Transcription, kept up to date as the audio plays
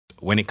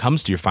when it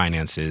comes to your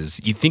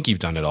finances, you think you've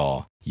done it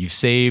all. You've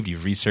saved,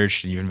 you've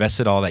researched, and you've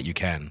invested all that you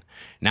can.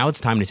 Now it's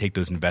time to take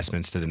those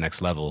investments to the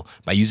next level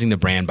by using the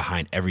brand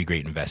behind every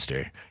great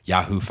investor,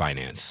 Yahoo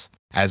Finance.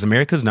 As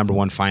America's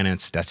 #1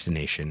 finance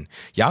destination,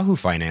 Yahoo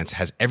Finance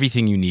has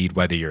everything you need,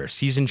 whether you're a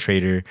seasoned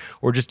trader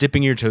or just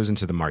dipping your toes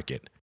into the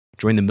market.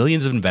 Join the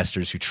millions of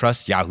investors who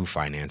trust Yahoo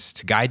Finance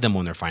to guide them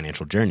on their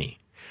financial journey.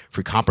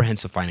 For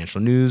comprehensive financial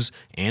news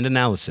and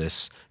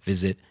analysis,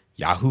 visit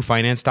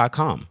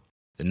yahoofinance.com,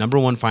 the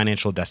 #1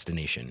 financial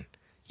destination,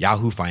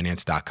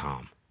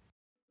 yahoofinance.com.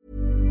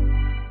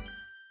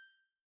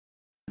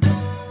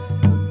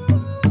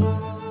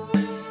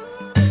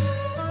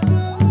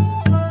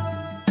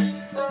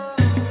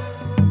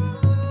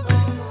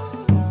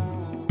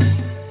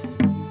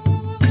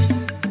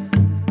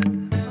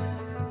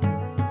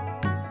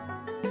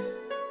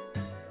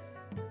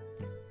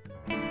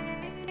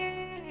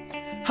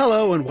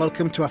 Hello and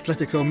welcome to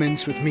Athletico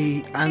Mints with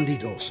me, Andy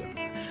Dawson.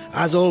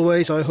 As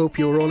always, I hope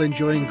you're all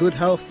enjoying good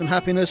health and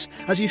happiness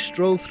as you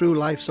stroll through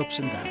life's ups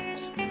and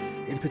downs.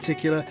 In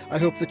particular, I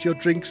hope that your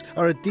drinks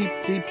are a deep,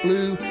 deep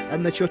blue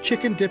and that your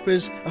chicken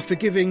dippers are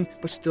forgiving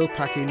but still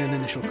packing an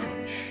initial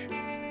crunch.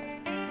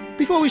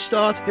 Before we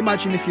start,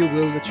 imagine if you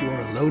will that you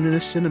are alone in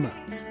a cinema.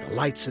 The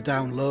lights are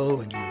down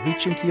low and you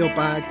reach into your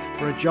bag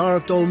for a jar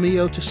of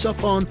Dolmio to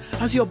sup on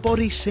as your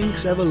body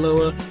sinks ever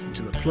lower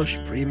into the plush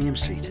premium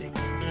seating.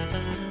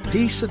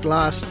 Peace at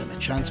last and a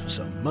chance for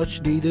some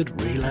much-needed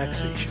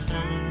relaxation.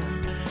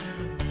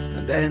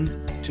 And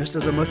then, just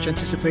as the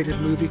much-anticipated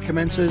movie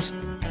commences,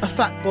 a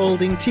fat,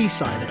 balding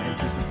Teessider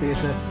enters the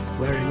theatre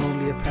wearing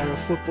only a pair of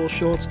football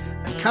shorts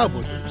and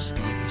cowboy boots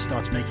and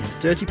starts making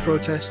a dirty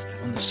protest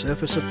on the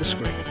surface of the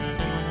screen.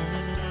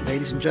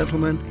 Ladies and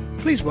gentlemen,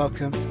 please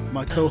welcome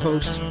my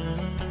co-host,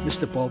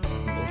 Mr. Bob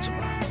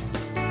Mortimer.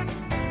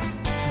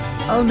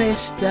 Oh,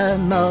 Mr.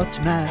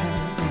 Mortimer,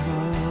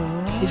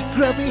 his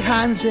grubby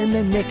hands in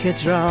the knicker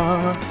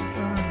drawer.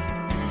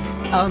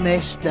 Oh,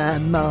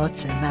 Mr.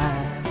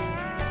 Mortimer,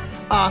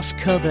 arse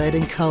covered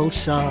in cold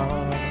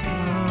sore.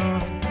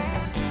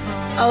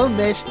 Oh,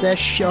 Mr.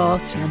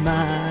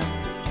 Shortimer,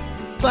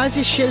 buys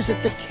his shoes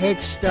at the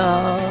kids' store.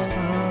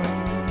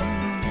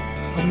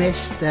 Oh,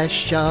 Mr.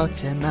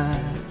 Shortimer,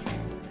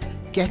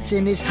 gets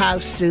in his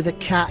house through the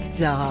cat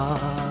door.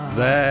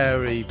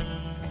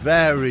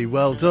 Very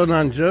well done,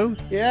 Andrew.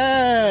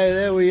 Yeah,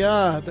 there we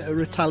are. A bit of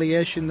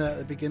retaliation there at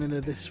the beginning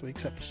of this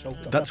week's episode.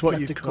 That's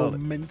what you call it.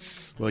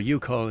 Mints. Well, you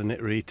calling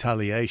it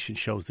retaliation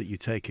shows that you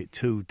take it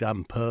too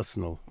damn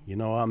personal. You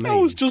know what I mean? I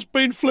was just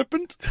being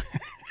flippant.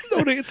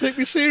 Don't need to take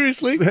me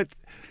seriously.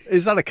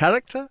 Is that a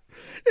character?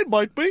 It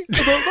might be.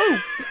 I don't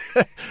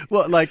know.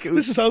 What, like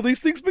This is how these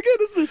things begin,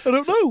 isn't it? I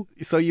don't know.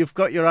 So you've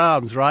got your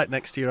arms right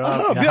next to your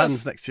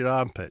hands next to your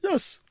armpits.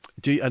 Yes.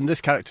 And this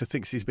character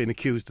thinks he's been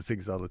accused of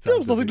things all the time. That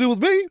was nothing to do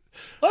with me.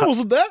 I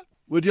wasn't there.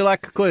 Would you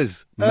like a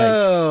quiz, mate?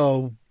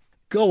 Oh,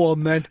 go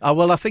on then.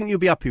 Well, I think you'll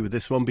be happy with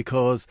this one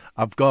because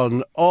I've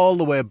gone all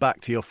the way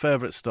back to your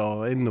favourite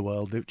store in the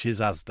world, which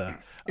is Asda.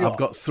 I've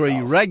got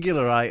 3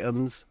 regular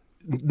items.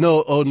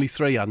 No, only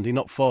 3, Andy,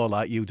 not 4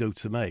 like you do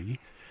to me.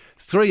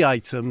 3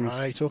 items.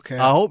 Right, okay.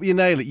 I hope you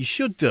nail it. You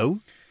should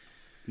do.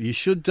 You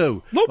should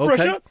do. No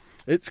pressure.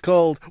 It's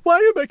called... Why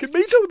are you making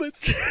me do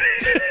this?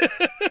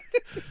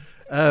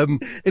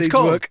 It's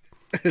called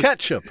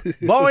ketchup,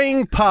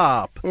 boing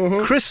pop,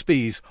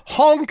 Crispies,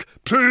 honk,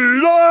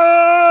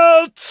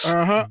 peanuts,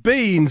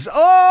 beans.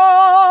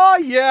 Oh,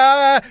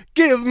 yeah,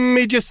 give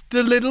me just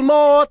a little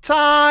more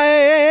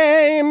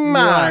time.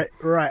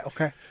 Right,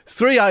 okay.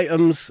 3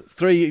 items,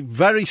 3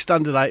 very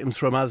standard items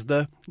from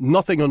Asda.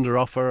 Nothing under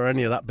offer or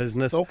any of that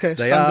business. Okay,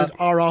 They standard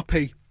are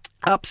RRP.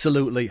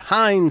 absolutely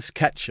Heinz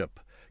ketchup,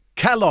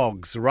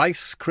 Kellogg's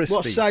Rice Krispies.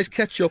 What size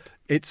ketchup?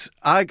 It's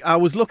I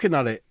was looking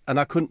at it and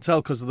I couldn't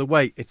tell because of the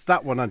weight. It's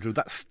that one, Andrew.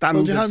 That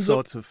standard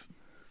sort of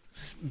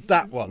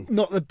that one.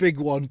 Not the big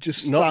one,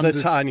 just standard. Not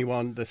the tiny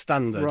one, the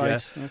standard.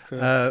 Right, yeah.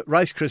 okay.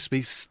 Rice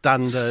Krispies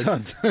standard.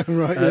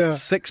 Right, yeah.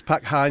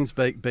 6-pack Heinz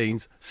baked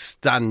beans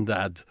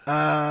standard.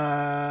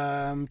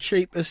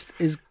 Cheapest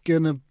is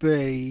gonna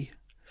be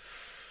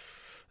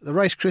the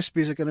Rice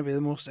Krispies are gonna be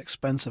the most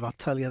expensive. I'll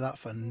tell you that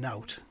for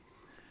note.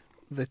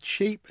 The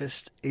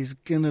cheapest is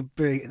gonna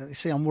be. You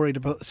see, I'm worried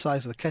about the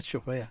size of the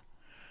ketchup here.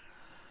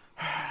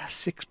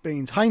 6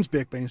 beans. Heinz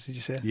baked beans, did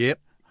you say? Yep.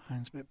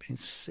 Heinz baked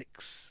beans,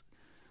 6.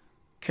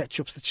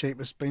 Ketchup's the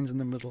cheapest, beans in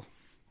the middle.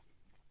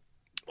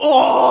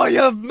 Oh,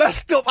 you've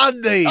messed up,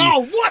 Andy.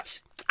 Oh,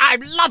 what?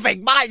 I'm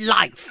loving my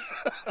life.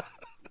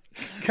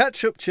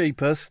 Ketchup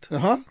cheapest.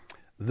 Uh-huh.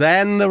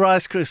 Then the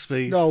Rice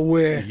Krispies. No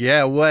way.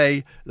 Yeah,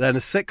 way. Then a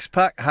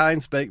 6-pack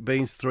Heinz baked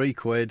beans,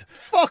 £3.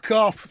 Fuck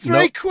off.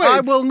 £3. No, I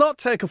will not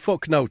take a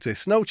fuck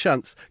notice. No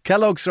chance.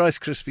 Kellogg's Rice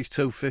Krispies,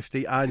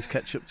 £2.50. Heinz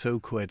ketchup,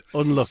 £2.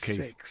 Unlucky.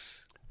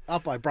 6. I'll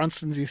buy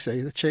Branston's, you see.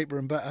 They're cheaper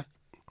and better.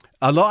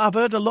 I've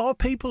heard a lot of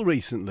people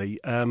recently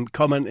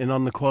commenting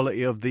on the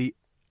quality of the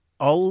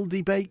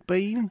Aldi baked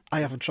bean. I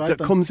haven't tried that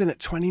them. comes in at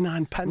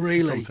 29 pence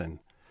Really? or something.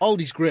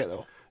 Aldi's great,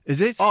 though.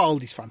 Is it?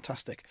 Aldi's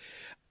fantastic.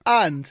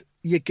 And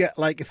you get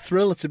like a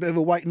thrill. It's a bit of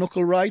a white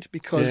knuckle ride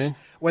because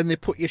when they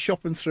put your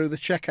shopping through the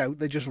checkout,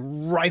 they just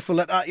rifle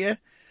it at you.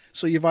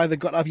 So you've either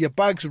got to have your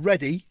bags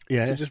ready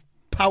to just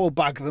power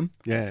bag them,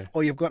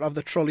 or you've got to have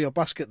the trolley or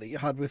basket that you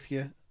had with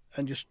you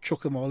and just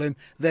chuck them all in,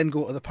 then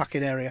go to the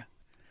packing area.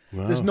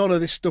 Wow. There's none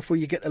of this stuff where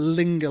you get to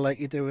linger like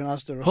you do in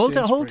Asda or Hold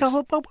on. Whoa.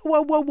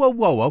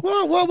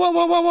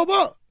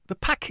 What? The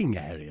packing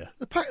area?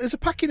 There's a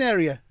packing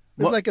area.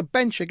 There's like a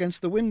bench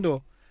against the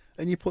window,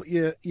 and you put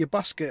your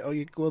basket, or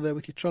you go there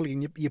with your trolley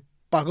and you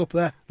bag up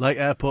there. Like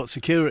airport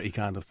security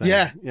kind of thing?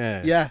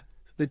 Yeah.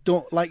 They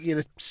don't like you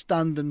to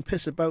stand and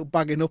piss about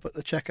bagging up at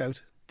the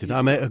checkout. Did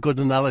I make a good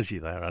analogy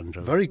there,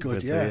 Andrew? Very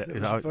good,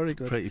 it was very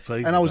good. Pretty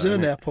pleased. And I was in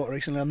an airport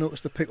recently, I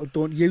noticed that people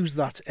don't use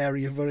that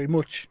area very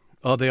much.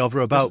 Oh, they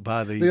hover about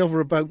by the... They hover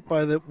about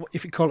by the,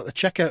 if you call it the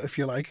checkout, if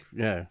you like.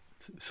 Yeah.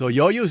 So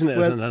you're using it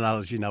as an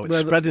analogy now. It's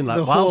spreading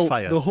like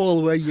wildfire. The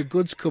hole where your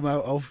goods come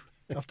out of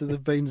after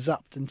they've been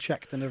zapped and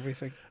checked and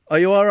everything. Are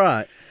you all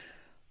right?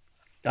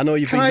 I know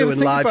you've been doing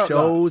live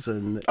shows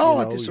and...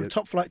 I did some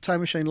Top Flight Time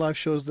Machine live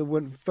shows that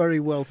went very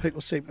well. People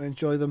seem to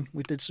enjoy them.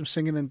 We did some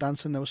singing and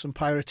dancing. There was some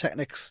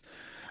pyrotechnics,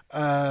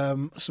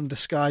 some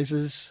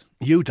disguises.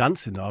 You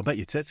dancing though? I bet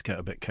your tits get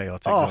a bit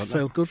chaotic. Oh, I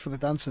feel good for the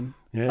dancing.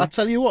 Yeah. I'll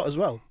tell you what as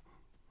well.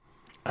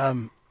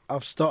 I've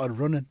started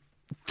running.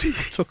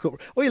 What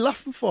are you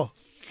laughing for?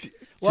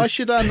 Why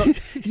should I not?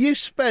 You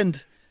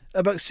spend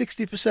about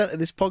 60% of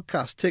this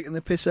podcast taking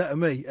the piss out of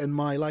me and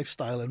my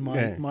lifestyle and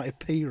my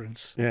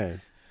appearance. Yeah.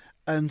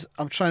 And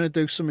I'm trying to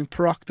do something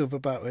proactive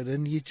about it,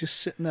 and you're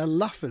just sitting there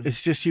laughing.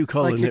 It's just you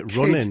calling it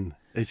running.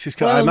 It's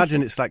just. I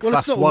imagine it's like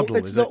fast waddle.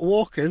 It's not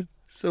walking,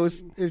 so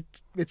it's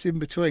in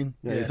between.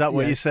 Yeah, is that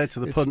what you say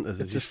to the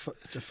punters? It's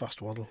a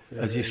fast waddle.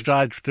 Yeah, as you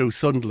stride through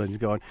Sunderland,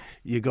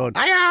 you're going.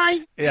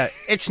 Aye. Yeah,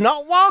 it's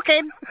not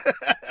walking.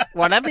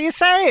 Whatever you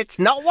say, it's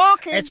not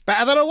walking. It's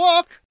better than a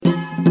walk.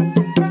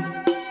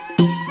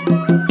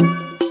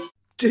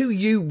 Do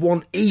you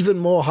want even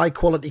more high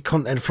quality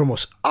content from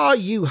us? Are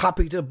you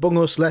happy to bung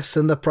us less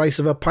than the price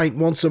of a pint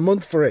once a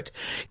month for it?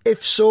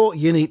 If so,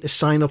 you need to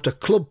sign up to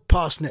Club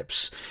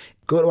Parsnips.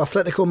 Go to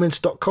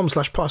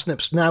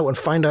athleticomints.com/parsnips now and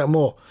find out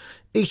more.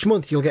 Each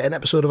month you'll get an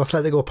episode of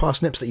Athletico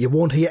Parsnips that you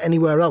won't hear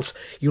anywhere else.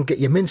 You'll get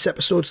your Mints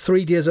episodes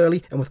 3 days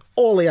early, and with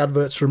all the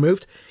adverts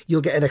removed. You'll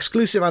get an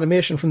exclusive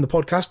animation from the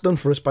podcast done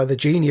for us by the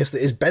genius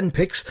that is Ben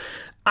Pix,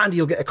 and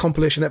you'll get a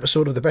compilation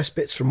episode of the best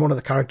bits from one of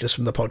the characters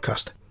from the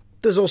podcast.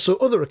 There's also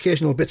other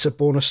occasional bits of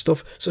bonus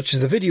stuff, such as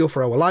the video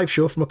for our live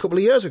show from a couple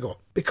of years ago.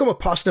 Become a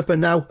Parsnipper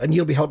now, and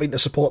you'll be helping to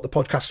support the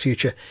podcast's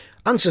future.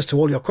 Answers to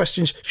all your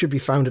questions should be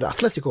found at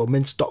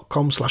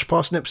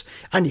athleticomints.com/parsnips,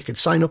 and you can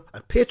sign up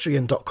at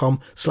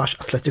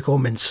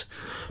patreon.com/athleticomints.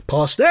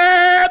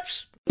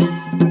 Parsnips!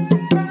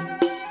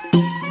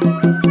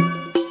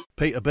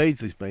 Peter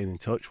Beardsley's been in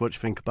touch. What do you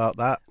think about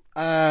that?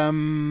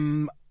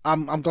 I'm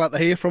glad to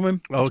hear from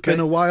him. Okay. It's been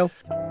a while.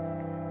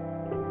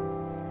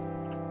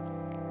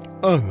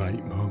 All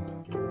right, Mum.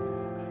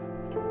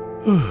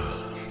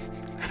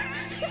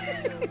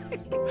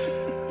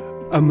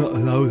 I'm not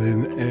allowed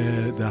in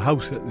the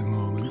house at the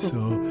moment, so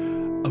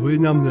I've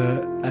been having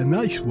a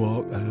nice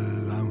walk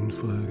around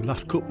for the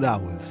last couple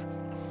of hours.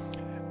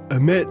 A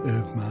mate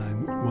of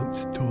mine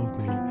once told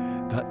me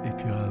that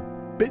if you're a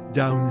bit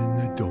down in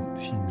the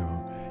dumps,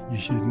 you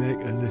should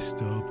make a list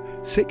of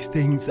 6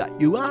 things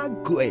that you are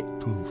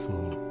grateful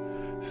for.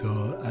 So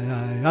I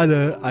had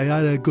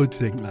a good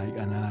think,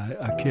 and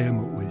I came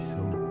up with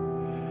some.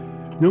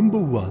 Number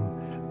 1,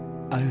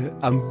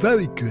 I'm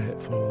very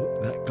grateful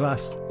that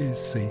glass is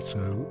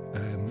see-through,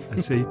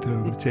 a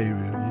see-through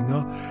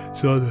material,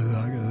 so that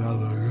I can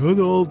have a good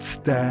old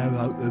stare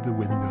out of the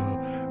window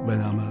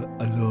when I'm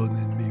alone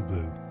in my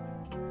room.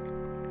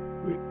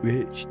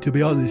 Which, to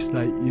be honest, is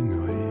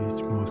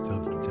most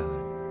of the time.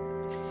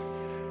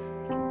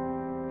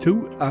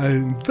 2,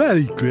 I'm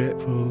very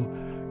grateful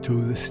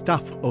to the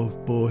staff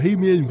of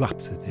Bohemian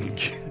Rhapsody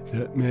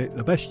that make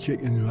the best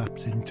chicken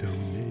wraps in town.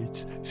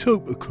 It's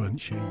super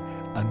crunchy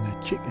and the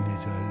chicken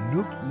is a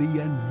lovely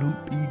and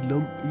lumpy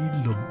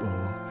lumpo.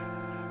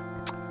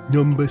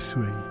 Number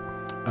 3,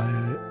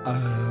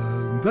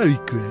 I'm very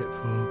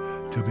grateful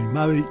to be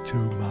married to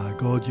my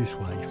gorgeous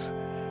wife.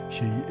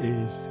 She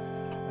is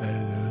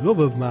the love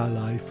of my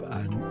life,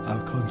 and I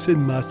consider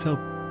myself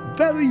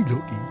very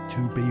lucky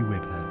to be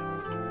with her.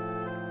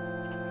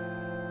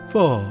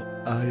 4,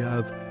 I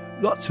have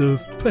lots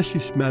of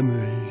precious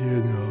memories,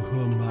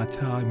 from my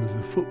time as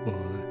a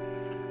footballer.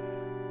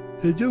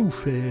 They do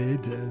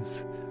fade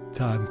as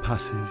time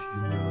passes,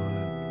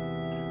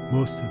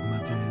 Most of my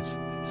days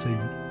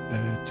seem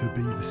to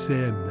be the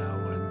same now,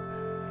 and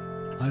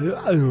I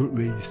don't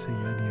really see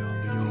any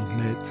of my old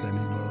mates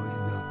anymore,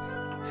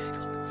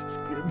 This is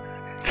grim.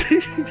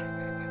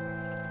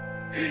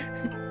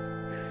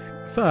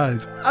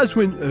 5, as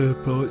winter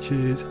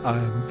approaches, I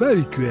am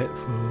very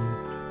grateful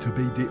to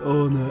be the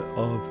owner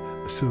of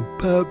a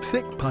superb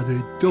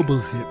thick-padded,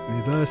 double-zip,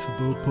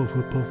 reversible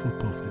puffer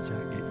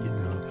jacket,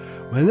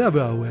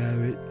 Whenever I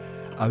wear it,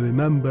 I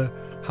remember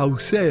how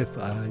safe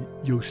I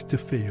used to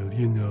feel,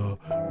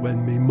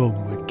 when me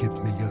mum would give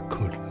me a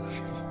cuddle.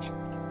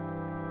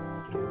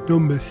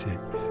 Number 6.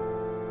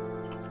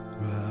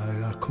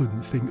 I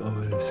couldn't think of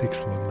a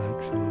 6th one,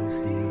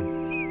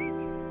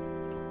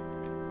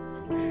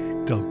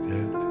 dog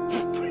there.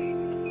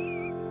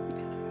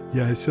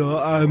 Yeah, so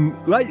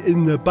I'm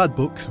writing the bad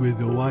books with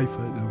the wife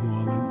at the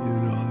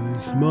moment,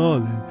 This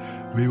morning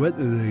we went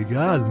to the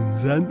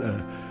garden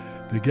centre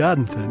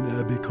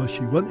because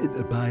she wanted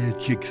to buy a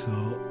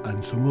jigsaw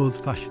and some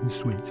old-fashioned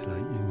sweets,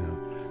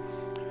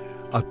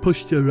 I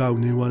pushed her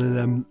around in one of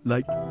them,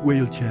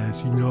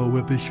 wheelchairs,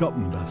 with the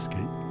shopping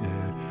basket,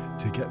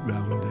 to get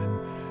round. And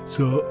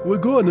so we're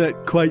going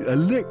at quite a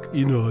lick,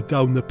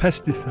 down the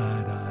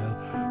pesticide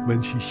aisle,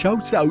 when she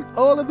shouts out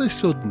all of a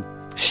sudden,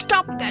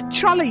 "Stop that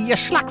trolley, you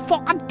slack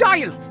fucking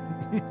dial!"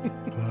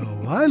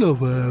 "Oh, I love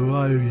her,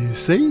 why have you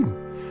seen?"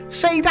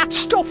 "See that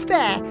stuff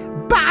there?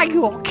 Buy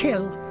or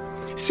kill.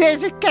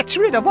 Says it gets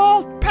rid of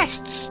all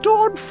pests,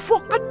 stone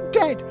fucking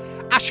dead.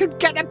 I should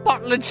get a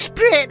bottle and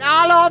spray it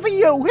all over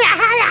you."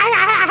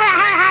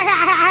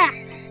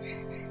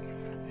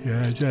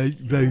 Yeah, that's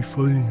very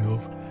funny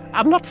enough.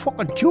 I'm not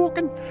fucking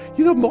joking.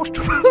 You're the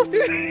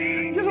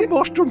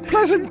most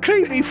unpleasant,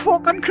 creepy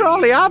fucking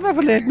crawly I've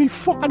ever laid me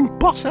fucking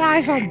boss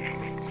eyes on.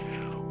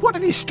 What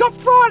have you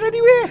stopped for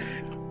anyway?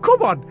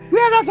 Come on,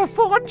 where are the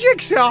fucking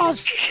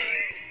jigsaws?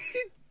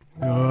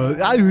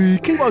 We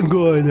keep on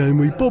going and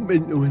we bump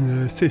into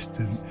an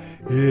assistant.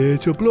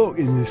 It's a bloke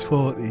in his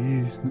 40s,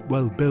 he's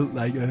well built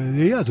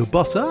he has a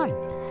boss eye.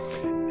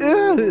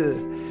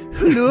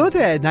 Hello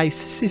there,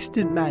 nice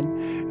assistant man.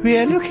 We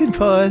are looking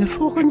for the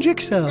fucking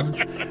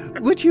jigsaws.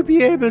 Would you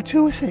be able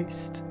to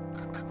assist?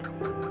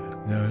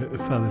 No, the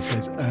fella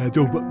says,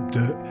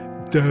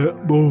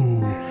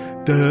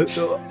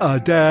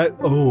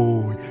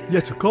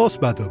 yes, of course,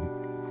 madam.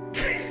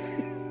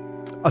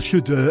 I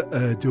should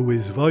do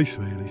his voice,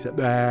 really. He said,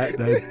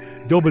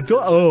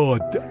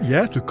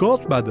 yes, of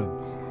course, madam.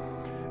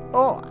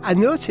 Oh, I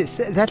noticed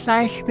that,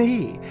 like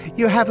me,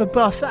 you have a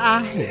boss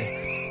eye.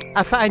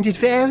 I find it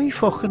very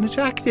fucking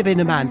attractive in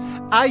a man.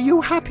 Are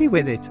you happy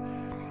with it?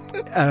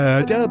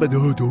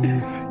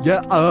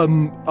 Yeah,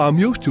 I'm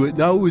used to it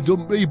now. It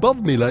don't really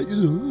bother me,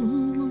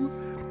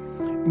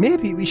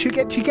 Maybe we should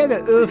get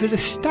together over a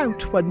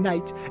stout one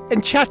night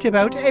and chat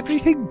about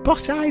everything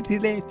boss eye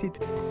related.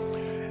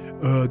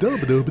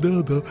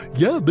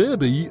 Yeah,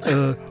 baby.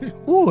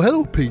 Oh,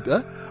 hello,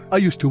 Peter. I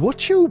used to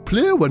watch you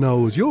play when I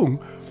was young.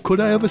 Could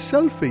I have a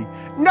selfie?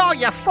 No,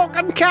 you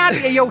fucking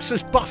can't, you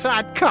useless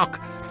boss-eyed cock.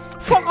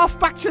 Fuck off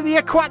back to the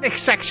aquatic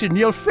section.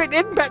 You'll fit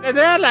in better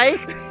there,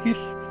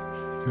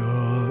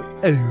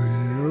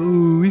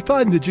 Anyway, we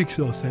find the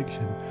jigsaw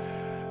section.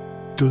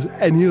 Does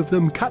any of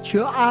them catch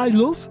your eye,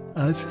 love,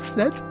 as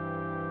said?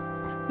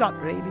 Not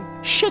really.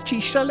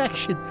 Shitty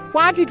selection.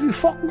 Why did we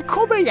fucking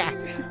come here?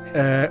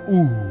 I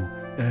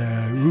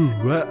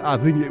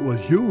think it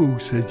was you who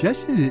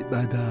suggested it,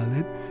 my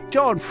darling.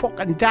 Don't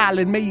fucking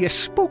darling me, you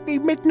spooky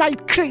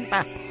midnight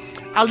creeper.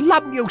 I'll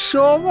lump you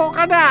so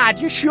fucking hard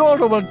your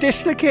shoulder will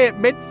dislocate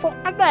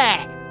mid-fucking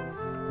there.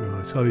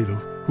 Oh, sorry,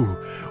 love.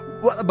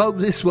 What about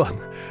this one?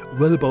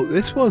 What about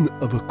this one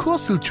of a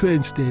coastal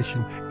train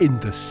station in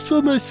the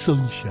summer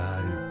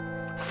sunshine?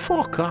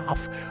 Fuck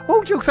off.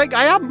 Who do you think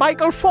I am,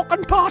 Michael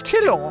fucking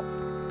Portillo?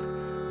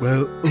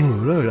 Well,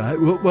 all right.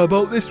 What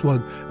about this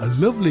one? A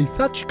lovely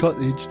thatched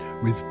cottage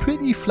with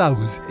pretty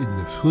flowers in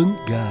the front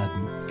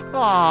garden.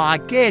 Oh,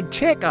 again,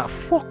 take a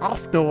fuck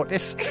off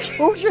notice.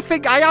 Who do you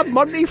think I am,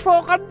 Monty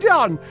fucking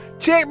Don?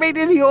 Take me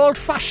to the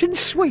old-fashioned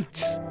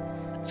sweets.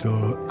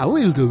 So I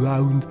wheeled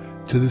around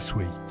to the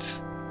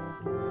sweets.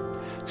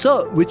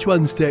 So, which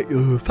ones take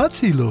your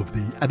fancy, love?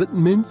 The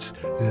Everton mints,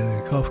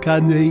 the cough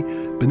candy,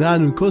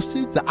 banana and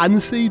custard, the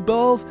aniseed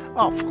balls?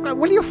 Oh, fuck it,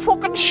 will you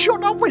fucking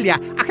shut up, will ya?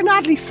 I can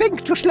hardly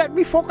think, just let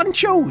me fucking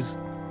choose.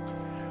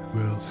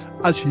 Well,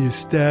 as she is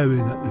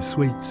staring at the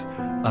sweets,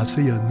 I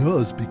see her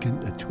nose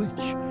begin to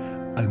twitch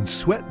and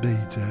sweat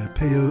beads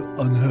appear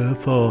on her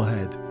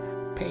forehead.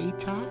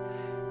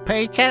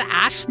 Peter,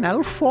 I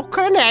smell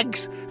fucking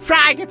eggs.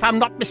 Fried, if I'm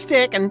not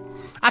mistaken.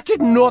 I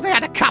didn't know they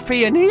had a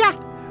cafe in here.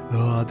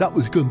 Oh, that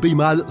was going to be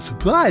my little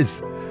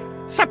surprise.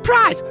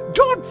 Surprise?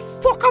 Don't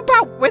fuck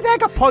about with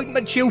egg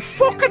appointments, you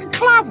fucking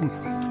clown.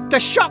 The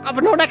shock of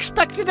an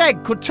unexpected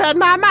egg could turn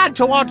my man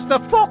towards the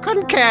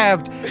fucking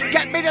curved.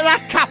 Get me to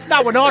that calf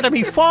now and order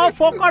me 4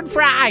 fucking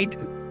fried.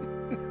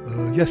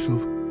 Yes,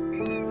 love.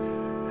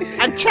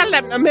 And tell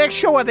them to make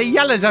sure the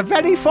yellows are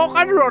very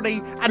fucking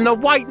runny and the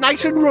white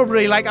nice and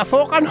rubbery like a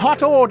fucking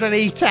hot order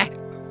eater.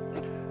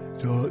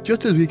 So,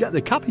 just as we get to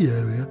the cafe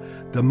area,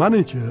 the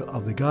manager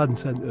of the garden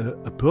centre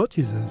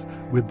approaches us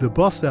with the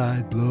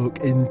boss-eyed bloke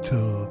in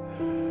tow.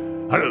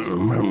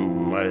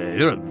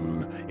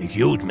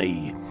 Excuse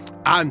me.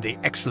 I'm the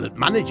excellent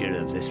manager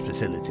of this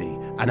facility,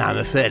 and I'm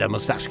afraid I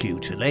must ask you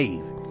to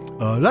leave.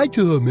 All right,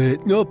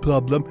 mate, no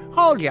problem.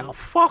 Hold your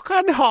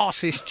fucking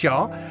horses,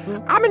 Joe.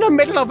 I'm in the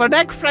middle of an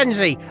egg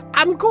frenzy.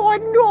 I'm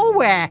going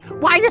nowhere.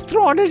 Why are you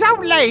throwing us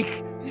out,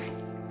 like?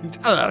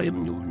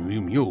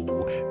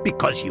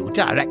 Because you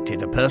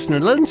directed a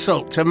personal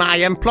insult to my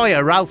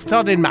employer, Ralph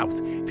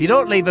Toddinmouth. If you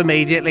don't leave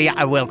immediately,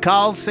 I will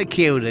call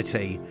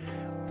security.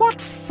 What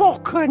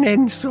fucking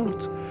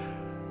insult?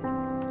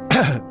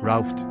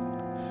 Ralph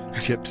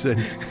chips in.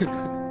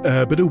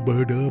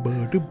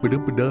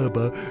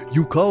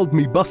 You called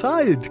me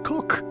butt-eyed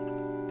cock.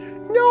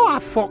 No, I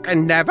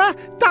fucking never.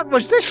 That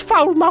was this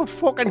foul-mouthed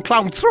fucking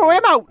clown. Throw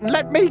him out and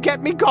let me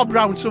get me gob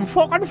round some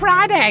fucking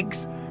fried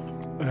eggs.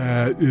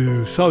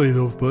 Sorry,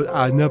 love, but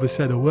I never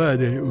said a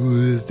word. It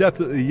was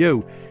definitely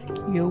you.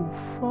 You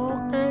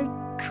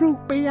fucking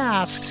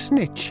droopy-ass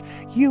snitch.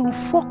 You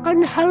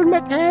fucking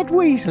helmet-haired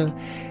weasel.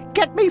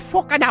 Get me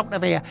fucking out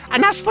of here.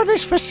 And as for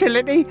this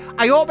facility,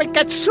 I hope it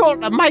gets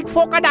sold to Mike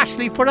fucking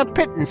Ashley for a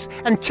pittance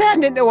and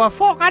turned into a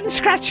fucking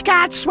scratch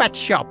card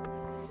sweatshop.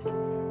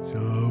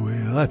 So we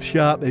left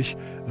sharpish,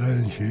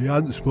 and she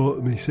hadn't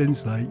spoken to me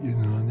since,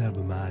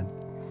 never mind.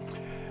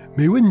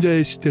 Me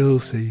window's still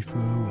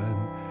see-through,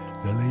 and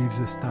the leaves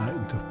are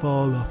starting to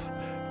fall off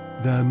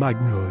the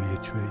magnolia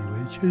tree,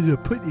 which is a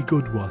pretty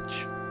good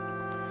watch.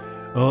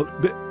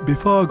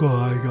 Before I go,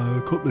 I got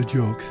a couple of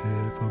jokes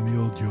here from the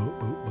old joke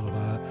book, but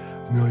I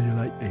know you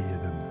like to hear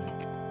them.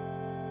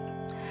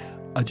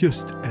 I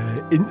just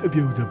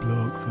interviewed a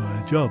bloke for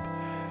a job.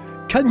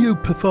 Can you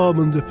perform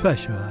under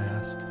pressure, I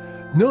asked.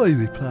 No, he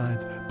replied,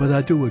 but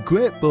I do a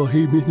great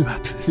Bohemian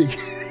Rhapsody.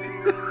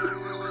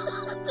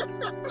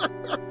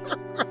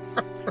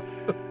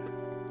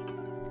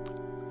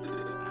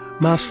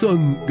 My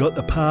son got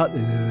the part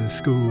in a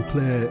school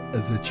play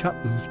as a chap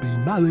who's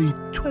been married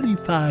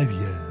 25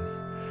 years.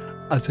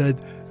 I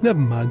said, never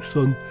mind,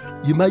 son,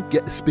 you might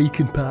get a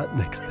speaking part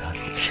next time.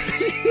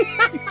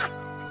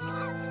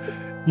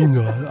 I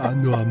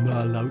know I'm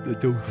not allowed to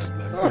do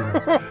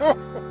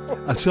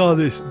them. I saw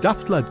this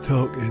daft lad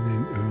talking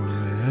into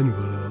an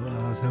envelope.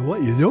 I said,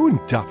 what are you doing,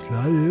 daft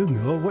lad?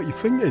 What are you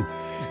thinking?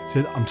 He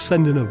said, I'm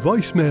sending a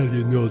voicemail,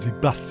 you nosy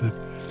bastard.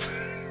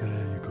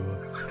 There you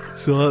go.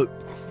 So,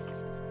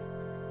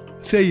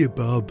 see you,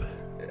 Bob.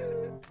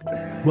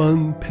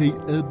 One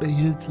Peter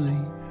Beardsley.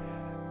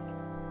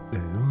 The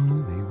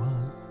only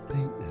one,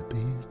 Peter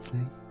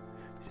Beardsley.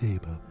 See you,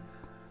 Bob.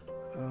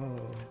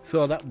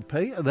 So that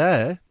Peter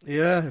there.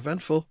 Yeah,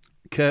 eventful.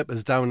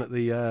 Kerper's down at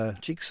the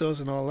Jigsaws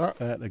and all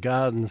that. at the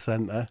garden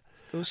centre.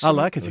 I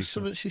like a There was jigsaw.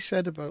 something she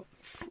said about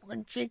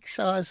fucking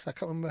jigsaws. I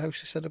can't remember how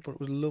she said it, but it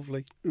was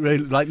lovely.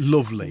 Really,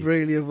 lovely.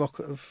 Really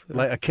evocative.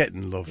 Like a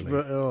kitten, lovely.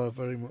 Oh,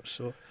 very much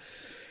so.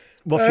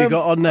 What have you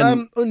got on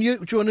then? Do you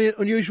want an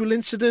unusual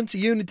incident, a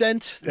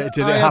unident that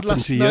Did it I had happen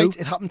last to you? night?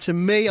 It happened to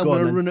me. I'm Go on going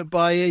to then. run it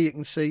by you. You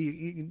can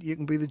see, you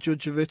can be the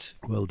judge of it.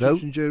 Well Judge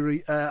done. and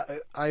jury.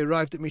 I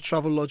arrived at my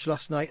travel lodge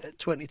last night at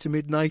 20 to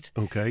midnight.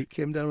 Okay.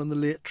 Came down on the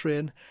late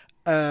train,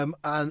 and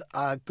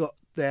I got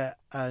there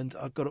and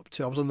I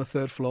was on the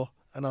third floor.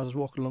 And I was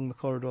walking along the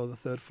corridor of the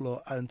third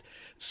floor, and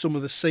some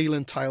of the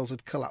ceiling tiles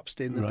had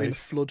collapsed in. There'd been a Right.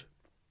 flood.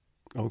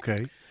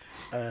 Okay.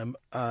 And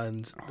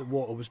the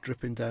water was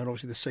dripping down.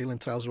 Obviously, the ceiling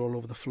tiles are all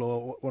over the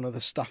floor. One of the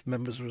staff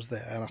members was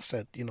there, and I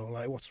said,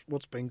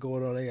 what's been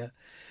going on here?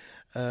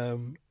 I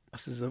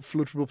said, there's a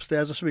flood from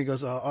upstairs or something. He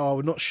goes, oh,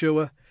 we're not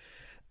sure.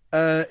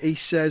 He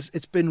says,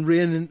 it's been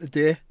raining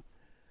today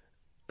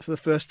for the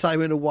first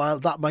time in a while.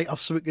 That might have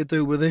something to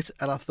do with it.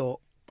 And I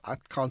thought, I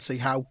can't see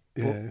how,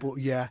 but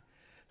yeah.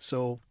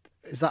 So,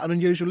 is that an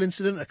unusual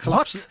incident? A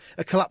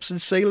collapsing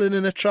ceiling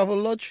in a travel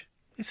lodge?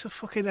 It's a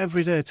fucking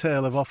everyday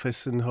tale of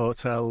office and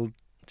hotel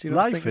Do you not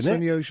life, think it's innit?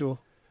 unusual?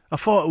 I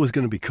thought it was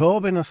going to be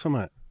Corbyn or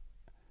something.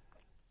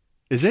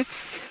 Is it?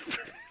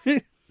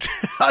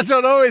 I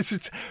don't know.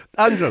 It's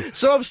Andrew.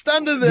 So I'm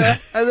standing there,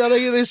 and then I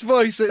hear this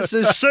voice that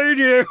says, "Seen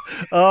you."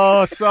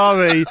 Oh,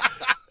 sorry.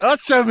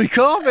 That's Jeremy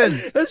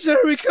Corbyn. That's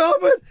Jeremy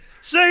Corbyn.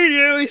 "Seen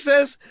you," he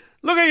says.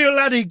 "Look at you,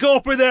 laddie, go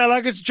up in there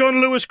like it's John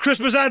Lewis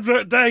Christmas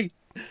advert day."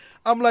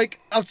 I'm like,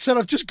 I've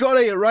just got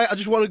here, right? I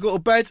just want to go to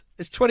bed.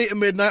 It's 20 to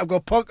midnight. I've got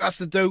a podcast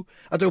to do.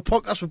 I do a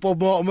podcast with Bob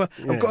Mortimer.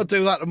 Yeah. I've got to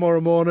do that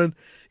tomorrow morning.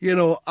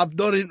 I'm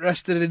not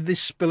interested in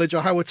this spillage or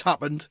how it's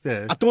happened.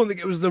 Yeah. I don't think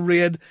it was the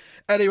rain.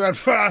 Anyway,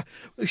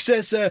 he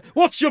says,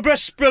 what's your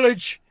best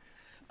spillage?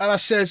 And I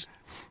says,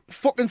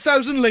 fucking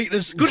 1,000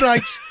 litres. Good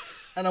night.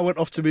 And I went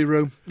off to my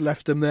room,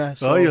 left him there.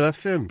 So You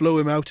left him. blew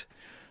him out.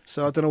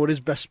 So I don't know what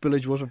his best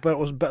spillage was, but it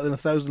wasn't better than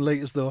 1,000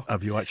 litres, though.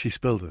 Have you actually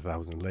spilled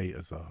 1,000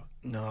 litres, though?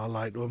 No, I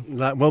lied to him.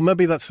 Well,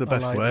 maybe that's the I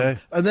best lied to way. him.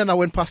 And then I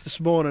went past this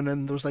morning,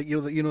 and there was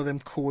them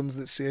cones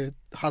that say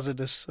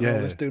hazardous and all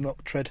Yeah. this, do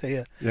not tread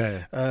here.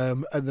 Yeah.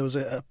 And there was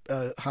a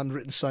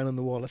handwritten sign on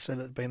the wall that said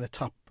it had been a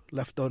tap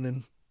left on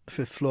in the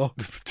 5th floor.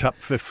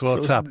 Fifth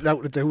floor so tap. It's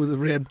out to do with the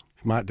rain.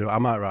 I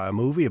might write a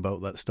movie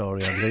about that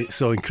story, Andy. It's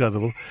so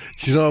incredible.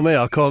 Do you know what I mean?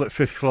 I'll call it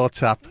Fifth Floor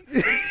Tap.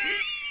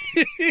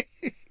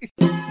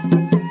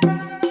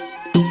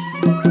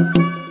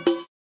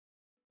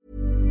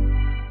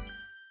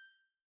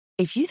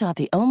 If you thought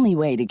the only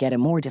way to get a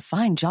more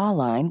defined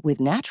jawline with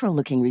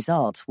natural-looking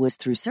results was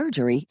through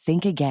surgery,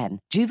 think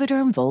again.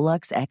 Juvederm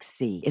Volux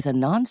XC is a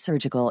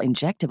non-surgical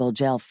injectable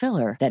gel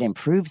filler that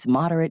improves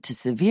moderate to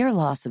severe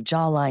loss of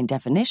jawline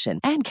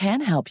definition and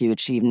can help you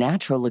achieve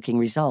natural-looking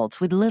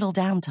results with little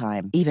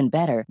downtime. Even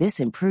better, this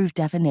improved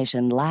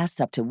definition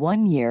lasts up to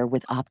 1 year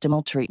with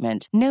optimal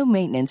treatment. No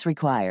maintenance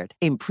required.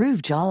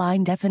 Improve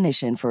jawline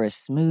definition for a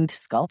smooth,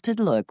 sculpted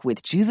look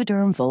with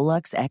Juvederm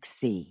Volux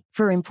XC.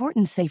 For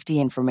important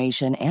safety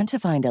information and to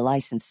find a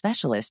licensed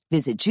specialist,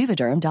 visit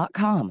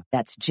Juvederm.com.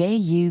 That's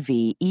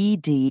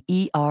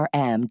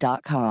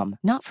JUVEDERM.com.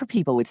 Not for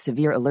people with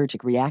severe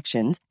allergic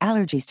reactions,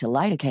 allergies to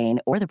lidocaine,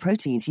 or the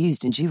proteins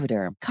used in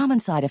Juvederm. Common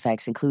side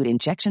effects include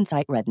injection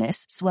site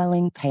redness,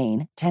 swelling,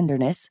 pain,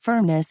 tenderness,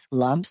 firmness,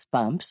 lumps,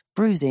 bumps,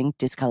 bruising,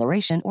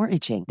 discoloration, or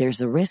itching.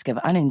 There's a risk of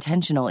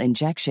unintentional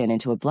injection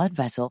into a blood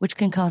vessel, which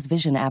can cause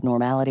vision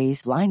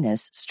abnormalities,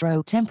 blindness,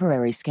 stroke,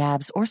 temporary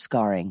scabs, or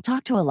scarring.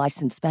 Talk to a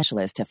licensed specialist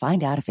to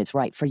find out if it's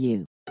right for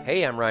you.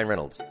 Hey, I'm Ryan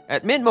Reynolds.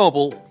 At Mint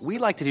Mobile, we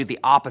like to do the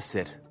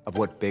opposite of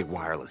what Big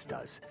Wireless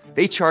does.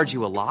 They charge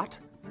you a lot,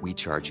 we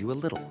charge you a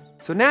little.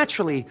 So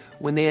naturally,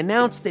 when they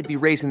announced they'd be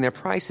raising their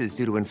prices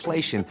due to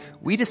inflation,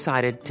 we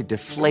decided to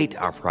deflate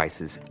our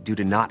prices due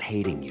to not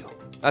hating you.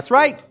 That's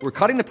right. We're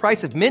cutting the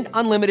price of Mint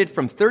Unlimited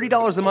from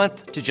 $30 a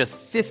month to just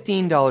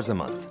 $15 a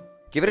month.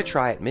 Give it a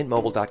try at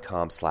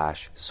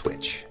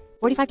mintmobile.com/switch.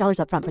 $45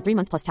 up front for 3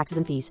 months plus taxes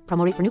and fees.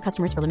 Promo rate for new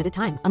customers for limited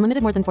time.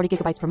 Unlimited more than 40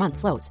 gigabytes per month.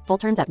 Slows full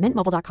terms at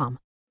mintmobile.com.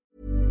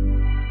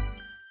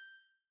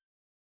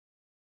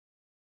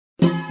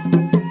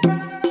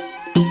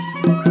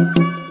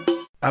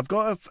 I've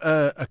got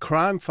a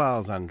crime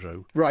files,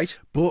 Andrew. Right.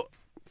 But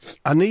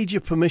I need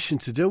your permission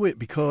to do it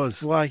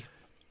because... Why?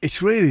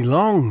 It's really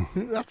long.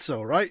 That's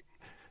all right.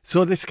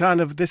 So this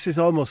is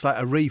almost like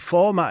a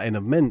reformatting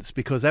of Mints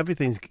because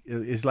everything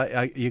is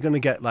like you're going to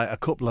get like a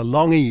couple of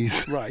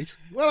longies. Right.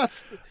 Well,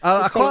 that's...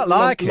 I quite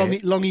like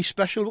it. Longy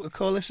special, what we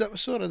call this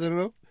episode, I don't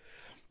know.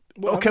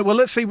 Okay, well,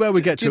 let's see where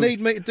we get to. Do you need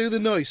me to do the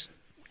noise?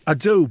 I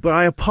do, but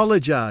I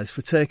apologise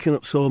for taking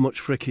up so much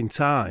freaking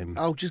time.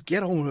 Oh, just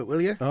get on with it,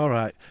 will you? All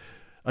right.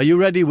 Are you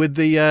ready with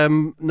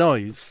the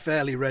noise?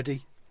 Fairly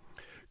ready.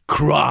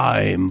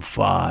 Crime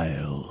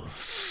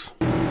Files.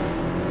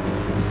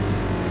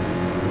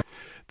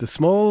 The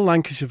small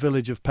Lancashire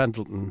village of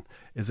Pendleton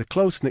is a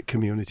close-knit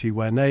community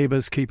where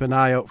neighbours keep an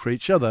eye out for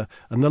each other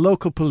and the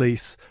local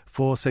police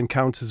force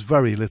encounters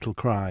very little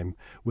crime.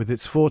 With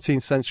its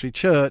 14th century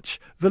church,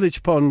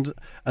 village pond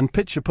and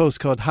picture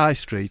postcode High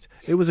Street,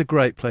 it was a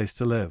great place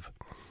to live.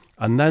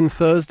 And then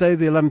Thursday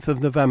the 11th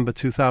of November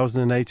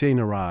 2018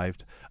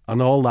 arrived and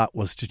all that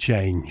was to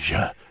change.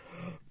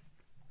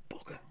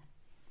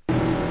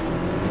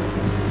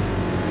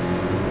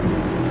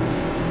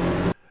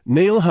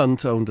 Neil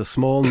Hunt owned a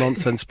small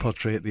nonsense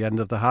pottery at the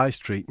end of the high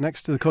street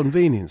next to the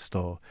convenience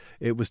store.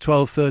 It was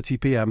 12:30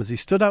 p.m. as he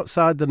stood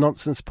outside the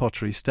nonsense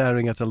pottery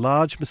staring at a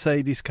large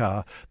Mercedes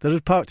car that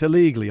had parked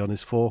illegally on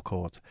his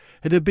forecourt.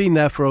 It had been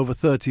there for over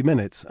 30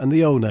 minutes and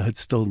the owner had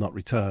still not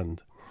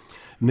returned.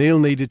 Neil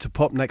needed to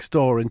pop next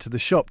door into the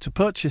shop to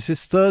purchase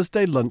his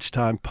Thursday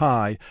lunchtime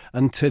pie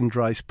and tinned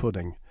rice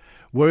pudding.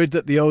 Worried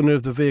that the owner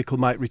of the vehicle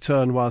might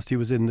return whilst he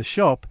was in the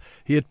shop,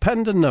 he had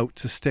penned a note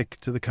to stick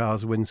to the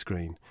car's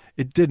windscreen.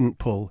 It didn't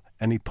pull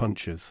any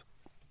punches.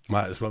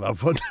 Might as well have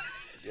fun.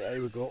 Yeah,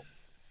 here we go.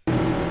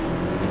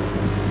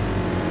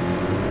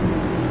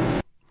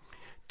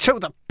 To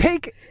the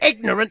pig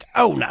ignorant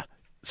owner,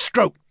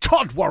 stroke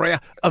Todd warrior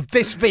of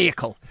this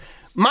vehicle.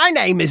 My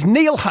name is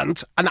Neil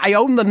Hunt and I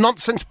own the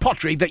nonsense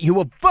pottery that you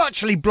have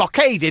virtually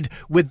blockaded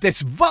with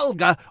this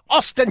vulgar,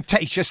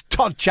 ostentatious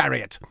Todd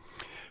chariot.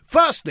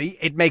 Firstly,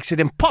 it makes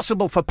it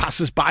impossible for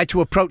passers-by to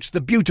approach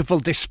the beautiful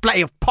display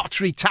of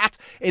pottery tat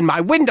in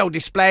my window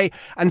display,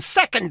 and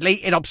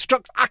secondly, it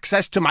obstructs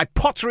access to my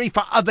pottery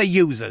for other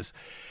users.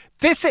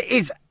 This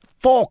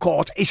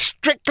forecourt is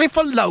strictly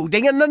for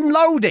loading and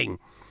unloading,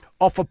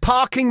 or for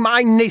parking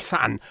my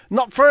Nissan,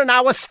 not for an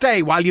hour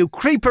stay while you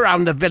creep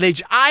around the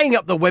village eyeing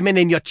up the women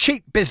in your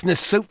cheap business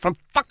suit from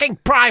fucking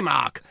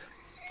Primark.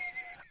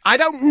 I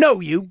don't know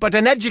you, but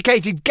an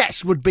educated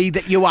guess would be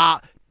that you are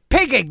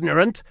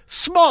pig-ignorant,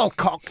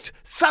 small-cocked,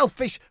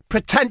 selfish,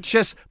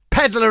 pretentious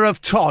peddler of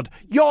Todd.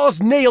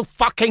 Yours, Neil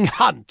fucking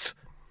Hunt.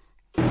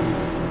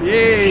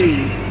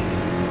 Yay!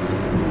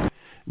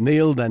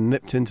 Neil then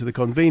nipped into the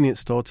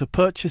convenience store to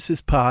purchase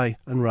his pie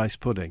and rice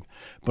pudding,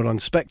 but on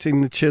inspecting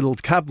the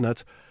chilled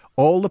cabinet,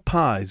 all the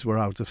pies were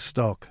out of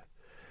stock.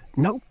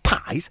 No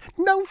pies?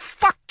 No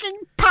fucking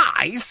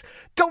pies?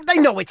 Don't they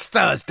know it's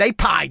Thursday,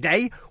 Pie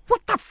Day?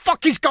 What the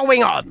fuck is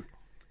going on?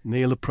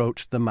 Neil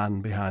approached the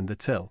man behind the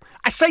till.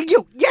 I say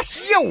you!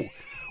 Yes, you!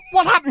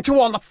 What happened to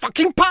all the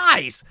fucking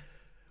pies?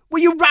 Were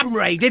you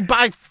ram-raided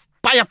by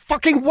a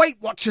fucking Weight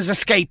Watchers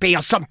escapee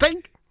or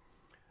something?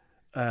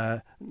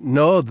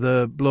 No,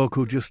 the bloke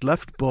who just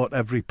left bought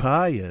every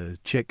pie.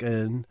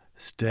 Chicken,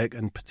 steak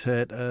and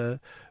potato,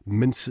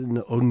 mince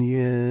and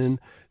onion,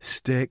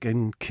 steak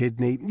and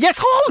kidney. Yes,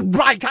 all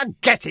right, I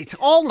get it.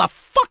 All the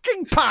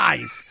fucking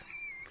pies.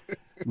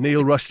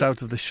 Neil rushed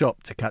out of the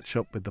shop to catch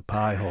up with the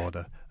pie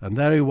hoarder, and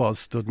there he was,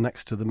 stood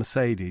next to the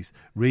Mercedes,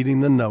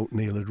 reading the note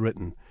Neil had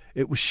written.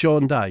 It was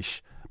Sean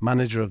Dyche,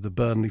 manager of the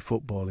Burnley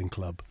Footballing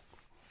Club.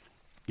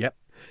 Yep.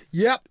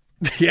 Yep.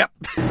 Yep.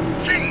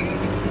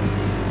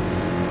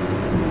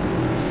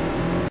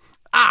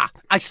 Ah,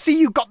 I see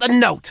you got the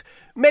note.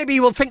 Maybe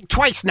you will think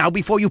twice now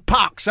before you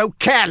park so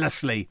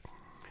carelessly.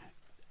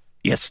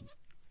 Yes,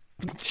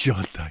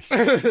 Sean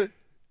Dyche.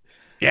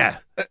 Yeah,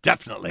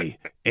 definitely.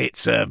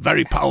 It's a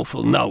very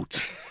powerful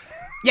note.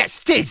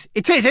 Yes, it is.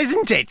 It is,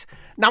 isn't it?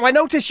 Now, I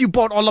noticed you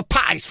bought all the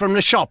pies from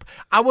the shop.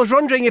 I was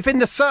wondering if in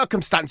the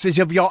circumstances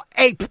of your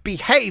ape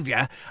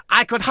behaviour,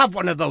 I could have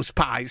one of those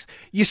pies.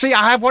 You see,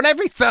 I have one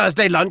every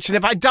Thursday lunch, and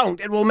if I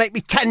don't, it will make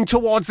me tend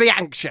towards the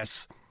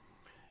anxious.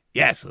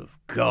 Yes, of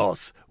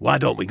course. Why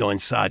don't we go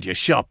inside your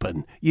shop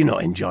and,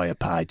 enjoy a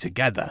pie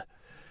together?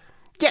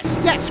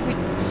 Yes, we...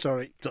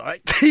 Sorry.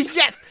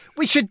 Yes,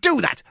 we should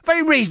do that.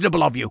 Very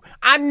reasonable of you.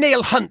 I'm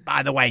Neil Hunt,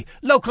 by the way,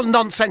 local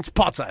nonsense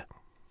potter.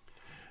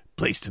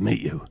 Pleased to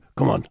meet you.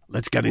 Come on,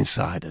 let's get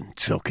inside and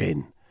tuck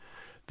in.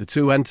 The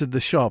two entered the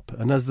shop,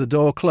 and as the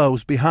door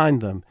closed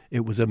behind them,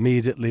 it was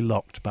immediately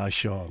locked by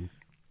Sean.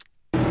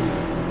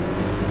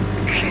 Nice.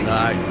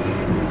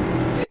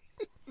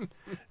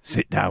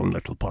 Sit down,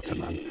 little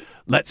Potterman.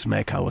 Let's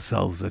make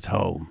ourselves at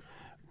home.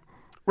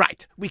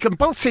 Right, we can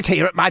both sit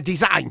here at my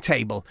design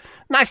table.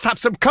 Nice to have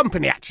some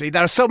company, actually.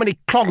 There are so many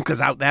clonkers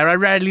out there, I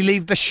rarely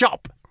leave the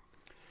shop.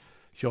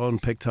 Sean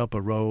picked up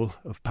a roll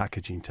of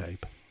packaging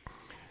tape.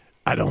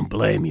 I don't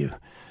blame you.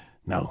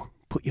 Now,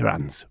 put your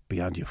hands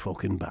behind your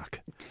fucking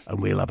back, and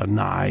we'll have a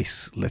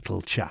nice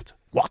little chat.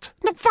 What?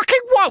 No, fucking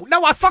won't!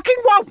 No, I fucking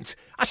won't!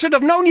 I should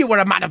have known you were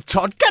a man of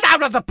Todd. Get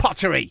out of the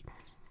pottery!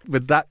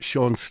 With that,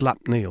 Sean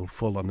slapped Neil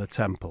full on the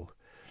temple.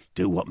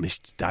 Do what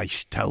Mr.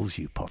 Dyche tells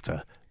you,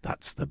 Potter.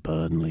 That's the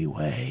Burnley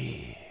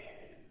way.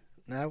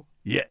 Now?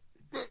 Yeah.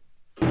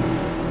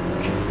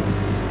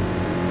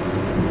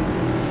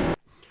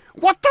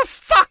 What the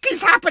fuck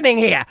is happening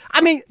here?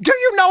 I mean, do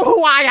you know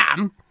who I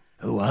am?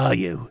 Who are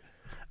you?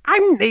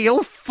 I'm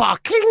Neil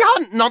fucking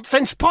Hunt,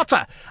 Nonsense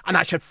Potter, and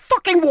I should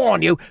fucking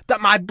warn you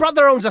that my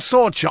brother owns a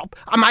sword shop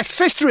and my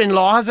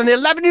sister-in-law has an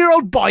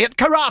 11-year-old boy at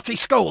karate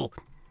school.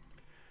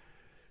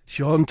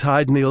 Sean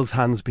tied Neil's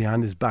hands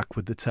behind his back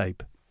with the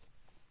tape.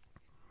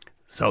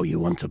 So you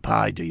want a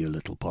pie, do you,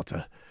 little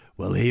Potter?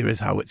 Well, here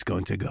is how it's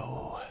going to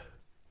go.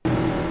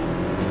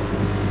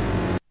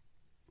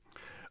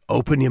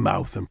 Open your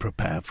mouth and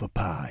prepare for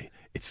pie.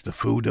 It's the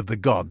food of the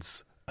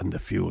gods and the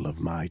fuel of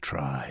my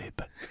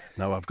tribe.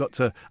 Now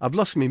I've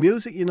lost my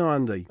music,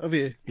 Andy. Have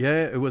you?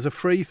 Yeah, it was a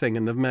free thing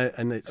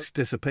and it's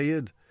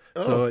disappeared.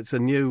 Oh. So it's a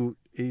new,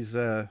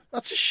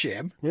 That's a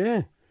shame.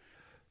 Yeah.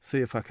 See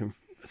if I can,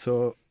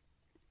 so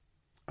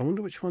I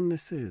wonder which one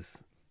this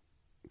is.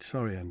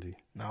 Sorry, Andy.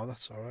 No,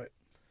 that's all right.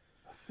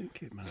 I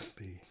think it might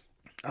be.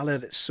 I'll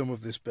edit some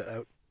of this bit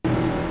out.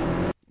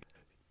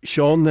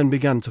 Sean then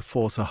began to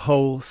force a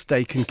whole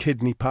steak and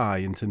kidney pie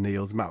into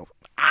Neil's mouth.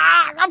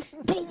 Ah,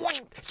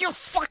 you're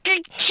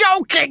fucking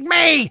joking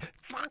me!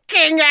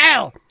 Fucking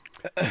hell!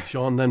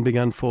 Sean then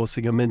began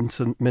forcing a mince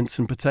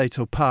and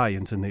potato pie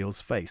into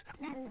Neil's face.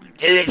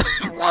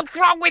 What's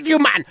wrong with you,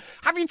 man?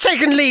 Have you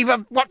taken leave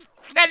of what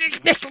very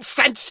little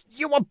sense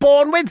you were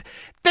born with?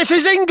 This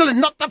is England,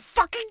 not the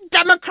fucking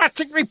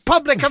Democratic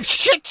Republic of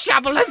shit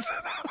shovelers.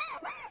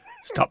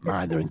 Stop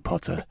mithering,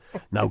 Potter.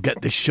 Now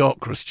get this short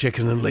crust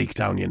chicken and leek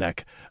down your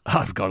neck.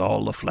 I've got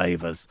all the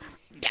flavours.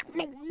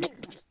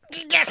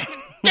 Yes,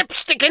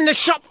 dipstick in the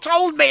shop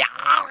told me.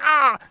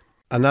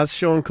 And as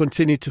Sean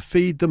continued to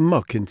feed the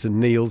muck into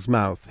Neil's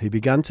mouth, he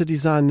began to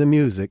design the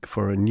music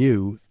for a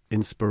new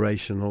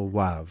inspirational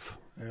WAV.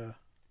 Yeah.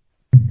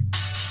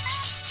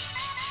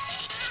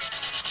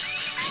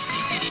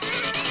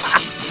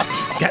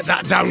 Get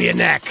that down your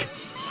neck.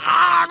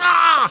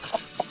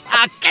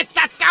 Get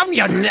that down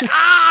your neck.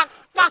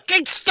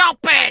 Fucking stop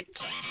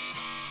it.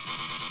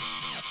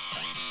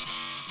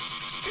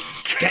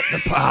 Get the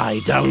pie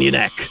down your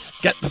neck.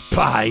 Get the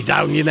pie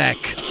down your neck.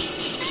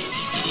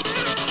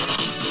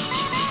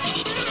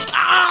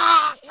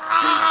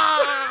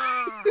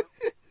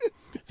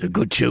 It's a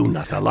good tune,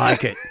 that. I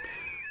like it.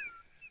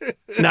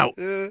 Now,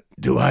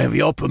 do I have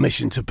your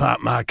permission to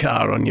park my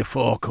car on your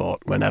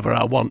forecourt whenever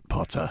I want,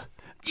 Potter?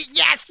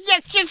 Yes,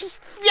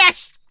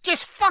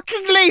 just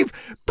fucking leave.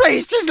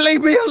 Please, just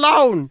leave me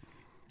alone.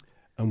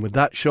 And with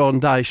that,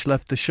 Sean Dyche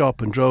left the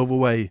shop and drove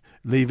away,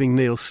 leaving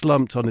Neil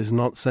slumped on his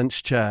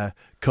nonsense chair,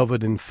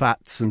 covered in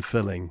fats and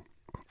filling.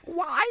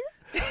 Why?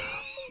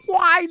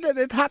 Why did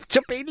it have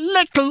to be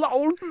little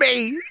old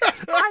me?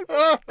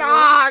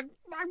 I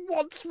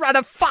once ran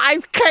a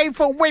 5K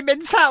for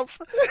women's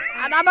health,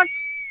 and I'm a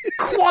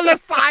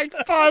qualified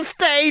first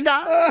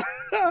aider.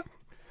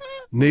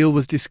 Neil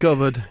was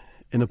discovered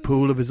in a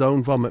pool of his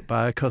own vomit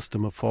by a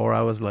customer 4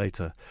 hours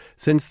later.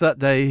 Since that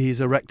day,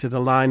 he's erected a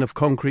line of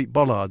concrete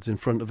bollards in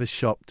front of his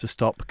shop to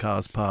stop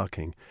cars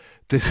parking.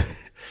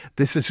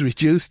 This has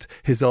reduced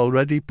his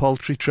already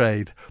paltry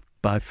trade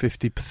by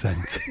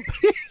 50%.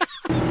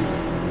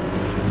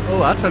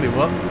 Oh, I'll tell you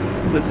what,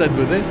 let's end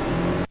with this.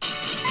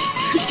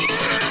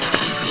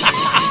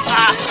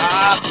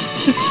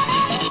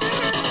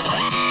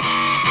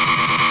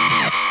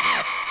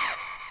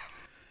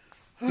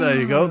 There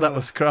you go. That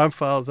was Crime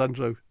Files,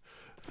 Andrew.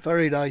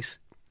 Very nice.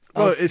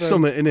 Well, it's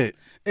something, isn't it?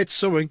 It's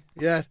something.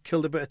 Yeah,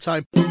 killed a bit of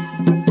time.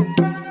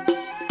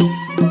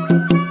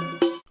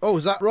 Oh,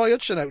 is that Roy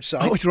Hudson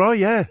outside? Oh, it's Roy,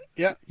 yeah.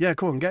 Yeah. Yeah,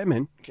 come on, get him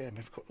in.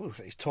 Oh,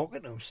 he's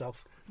talking to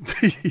himself.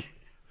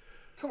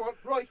 Come on,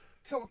 Roy.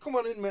 Come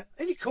on in, mate.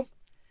 In you come.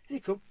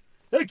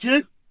 Thank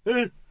you.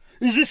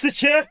 Is this the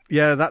chair?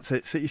 Yeah, that's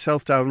it. Sit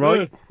yourself down,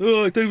 Roy.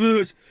 All right, thank you very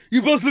much.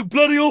 You both look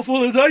bloody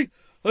awful today.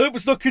 I hope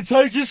it's not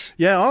contagious.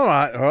 Yeah, all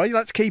right,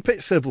 let's keep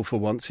it civil for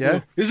once,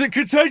 yeah? Is it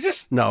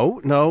contagious? No,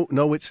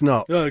 it's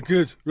not. Oh,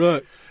 good.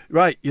 Right.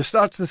 Right, you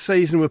started the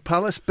season with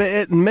Palace, bit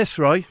hit and miss,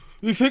 Roy.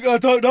 You think I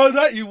don't know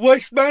that, you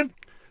waste man?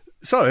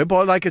 Sorry,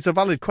 but it's a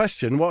valid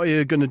question. What are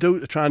you going to do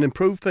to try and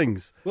improve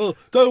things? Well,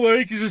 don't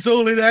worry, because it's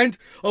all in hand.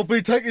 I've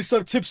been taking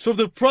some tips from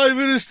the Prime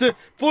Minister,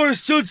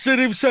 Boris Johnson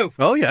himself.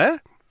 Oh, yeah?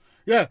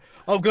 Yeah,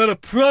 I'm going to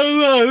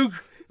prorogue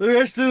the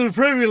rest of the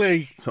Premier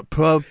League. So,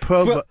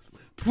 Prorogue.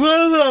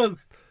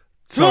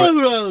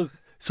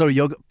 Sorry,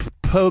 you're...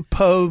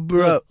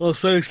 I'll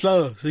say it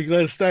slower so you can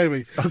understand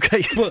me.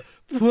 Okay.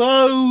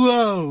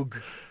 Prorogue.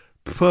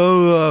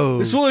 Prorogue.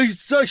 That's what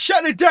he's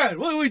shutting it down.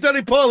 What have we done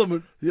in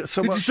Parliament? Yeah,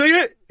 so Did you see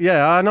it?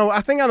 Yeah, I know.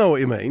 I think I know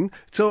what you mean.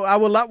 So how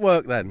will that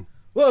work then?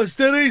 Well, it's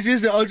dead easy,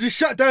 isn't it? I'll just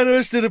shut down the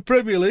rest of the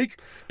Premier League.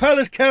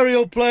 Palace carry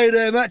on playing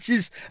their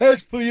matches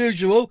as per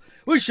usual.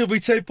 We should be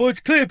 10 points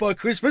clear by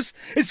Christmas.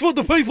 It's what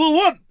the people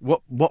want.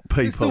 What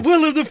people? It's the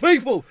will of the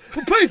people.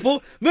 The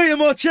people, me and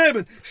my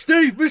chairman,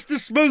 Steve, Mr.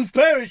 Smooth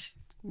Parrish.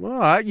 All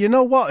right, you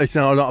know what? It's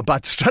not a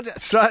bad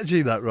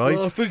strategy, that, right?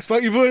 Well, thank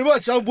you very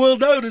much. I'm well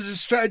known as a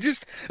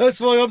strategist.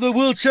 That's why I'm the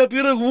world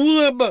champion of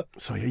Warhammer.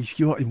 Sorry,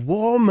 you're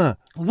Warhammer.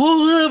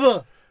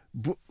 Warhammer.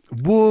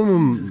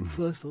 Warhammer.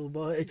 First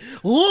almighty.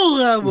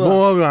 Warhammer.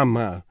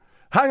 Warhammer.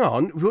 Hang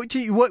on,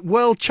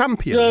 world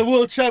champion? Yeah,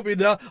 world champion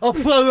now. I'll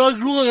prorogue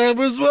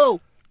Warhammer as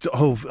well.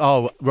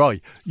 Oh,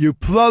 right. You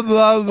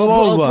prorogue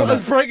Warhammer.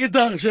 Let's break it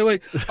down, shall we?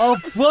 I'll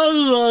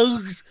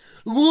prorogue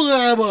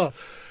Warhammer.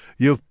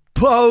 You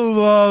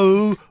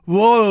prorogue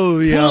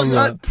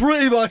Warhammer.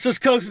 Pretty much, that's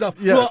close enough.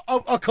 Yeah.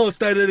 Look, I can't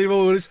stand it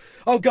anymore.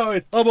 I'm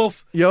going. I'm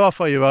off. You're off,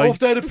 are you, right? I'm off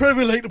down to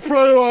Premier League to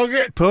prorogue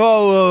it.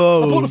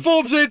 Prorogue. I put the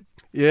forms in.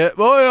 Yeah,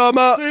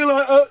 Warhammer. See you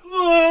later.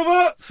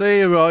 Warhammer. See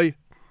you, Roy.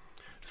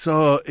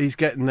 So he's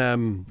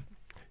getting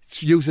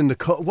using the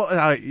cut. Well,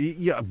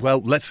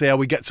 let's see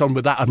how he gets on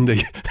with that,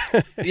 Andy.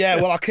 Yeah,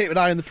 well, I'll keep an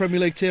eye on the Premier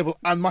League table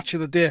and Match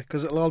of the Day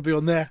because it'll all be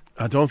on there.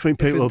 I don't think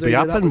people will be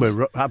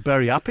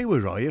very happy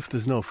with Roy if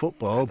there's no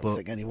football. I don't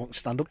think anyone can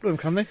stand up to him,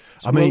 can they?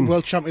 I mean,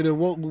 world champion of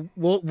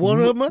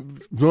Warhammer.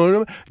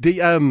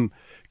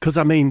 Because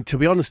to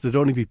be honest, there'd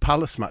only be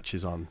Palace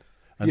matches on.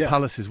 And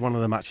Palace is one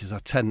of the matches I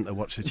tend to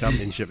watch the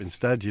Championship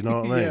instead. You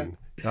know what I mean?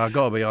 Yeah. I've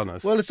got to be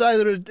honest. Well, it's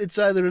either a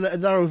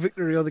narrow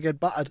victory or they get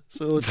battered.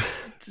 So it's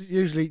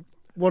usually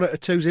one out of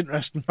two's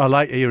interesting. I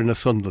like hearing a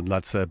Sunderland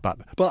lad say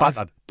battered.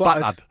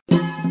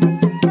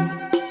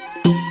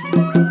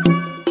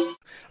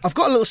 I've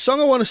got a little song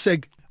I want to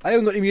sing. I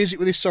haven't got any music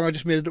with this song. I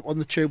just made it up on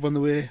the tube on the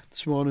way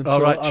this morning.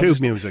 All right, tube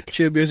music.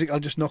 Tube music.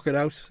 I'll just knock it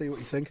out. See what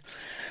you think.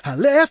 I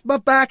left my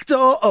back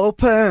door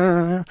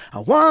open. I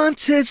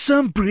wanted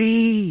some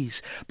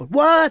breeze. But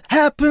what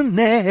happened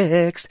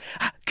next?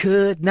 I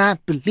could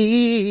not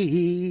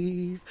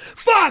believe.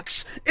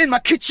 Fox in my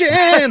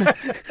kitchen,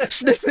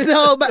 sniffing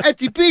all my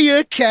empty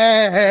beer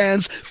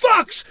cans.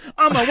 Fox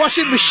on my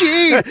washing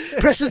machine,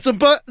 pressing some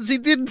buttons he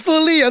didn't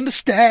fully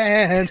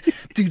understand.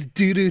 I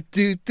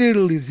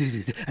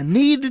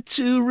needed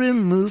to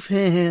remove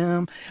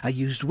him. I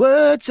used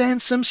words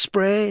and some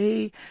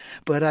spray,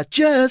 but I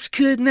just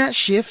could not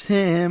shift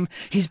him.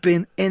 He's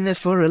been in there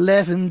for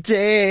 11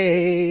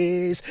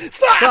 days.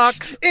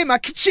 Fox in my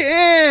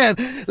kitchen,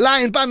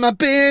 lying by my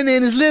bin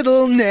in his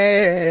little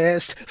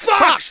nest.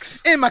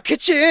 Fox in my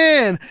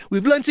kitchen,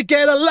 we've learned to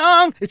get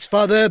along, it's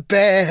for the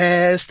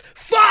best.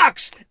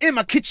 Fox in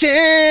my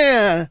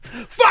kitchen,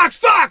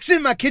 Fox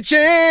in my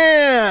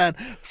kitchen,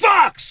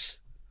 Fox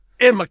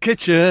in my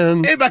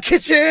kitchen, in my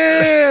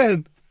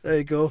kitchen. There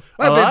you go.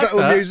 I'll be better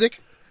with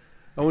music.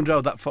 I wonder how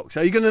that fox.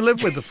 Are you going to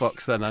live with the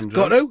fox then,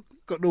 Andrew?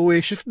 Got no way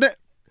of shifting it.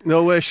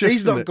 No way of shifting it.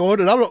 He's not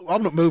going, and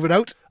I'm not moving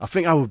out. I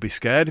think I would be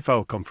scared if I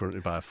were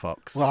confronted by a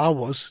fox. Well, I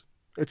was.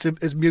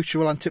 It's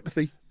mutual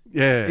antipathy.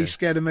 Yeah. He's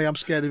scared of me, I'm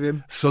scared of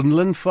him.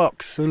 Sunderland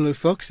fox in my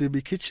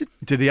kitchen.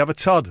 Did he have a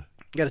Todd?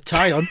 He had a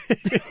tie on.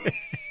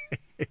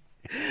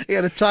 He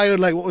had a tie on,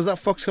 like, what was that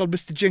fox called?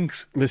 Mr.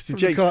 Jinx. Mr.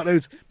 Jinx.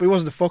 Cartoons. But he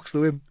wasn't a fox,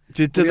 though, him.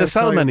 Did they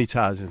sell many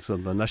ties in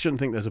Sunderland? I shouldn't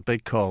think there's a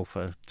big call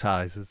for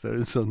ties, is there,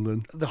 in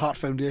Sunderland? The Heart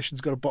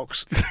Foundation's got a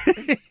box.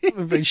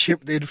 They've been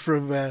shipped in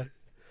from the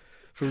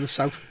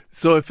south.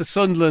 So if a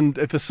Sunderland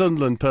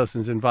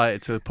person's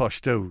invited to a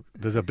posh do,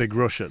 there's a big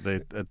rush at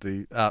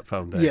the Art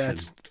Foundation. Yeah,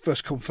 it's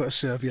first come, first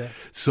serve, yeah.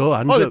 So,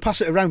 Andrew, they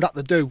pass it around at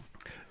the do.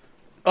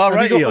 All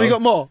right, have you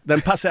got more? Then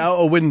pass it out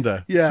a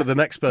window for the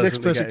next person.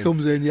 Next person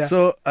comes in, yeah.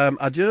 So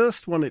I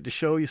just wanted to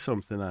show you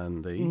something,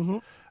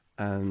 Andy,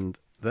 and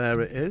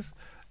there it is.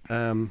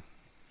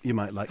 You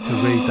might like to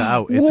read that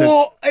out.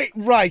 What?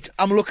 Right,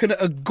 I'm looking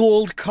at a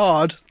gold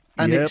card,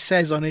 and Yep. it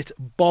says on it,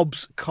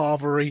 Bob's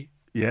Carvery.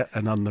 Yeah,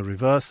 and on the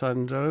reverse,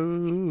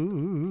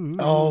 Andrew.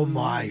 Oh,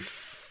 my...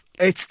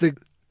 It's the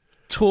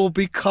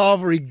Toby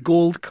Carvery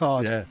gold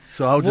card. Yeah,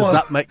 so how does What?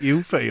 that make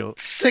you feel?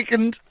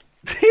 Sickened.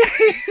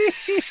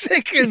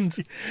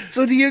 Sickened.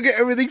 So do you get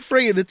everything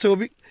free in the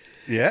Toby...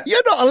 Yeah.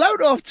 You're not allowed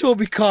to have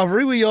Toby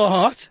Carvery with your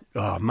heart.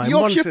 Oh, man,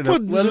 Yorkshire once in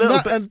puddings well, and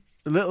that and...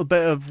 a little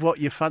bit of what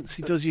you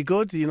fancy does you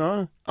good, you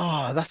know?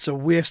 Oh, that's a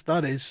waste,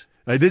 that is.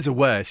 It is a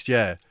waste,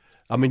 yeah.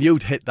 I mean,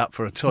 you'd hit that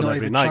for a ton Not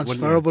every even night, wouldn't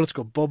you? transferable. It's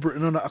got Bob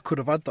written on it. I could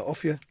have had that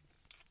off you.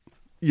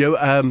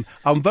 I'm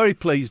very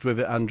pleased with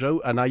it, Andrew,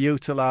 and I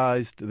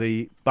utilised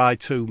the buy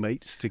two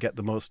meats to get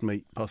the most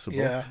meat possible.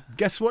 Yeah.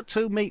 Guess what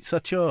 2 meats I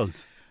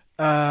chose?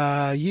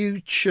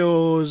 You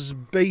chose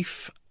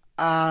beef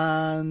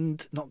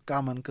and... Not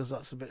gammon, because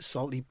that's a bit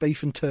salty.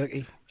 Beef and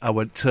turkey. I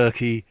went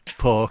turkey,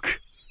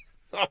 pork.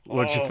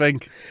 What do you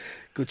think?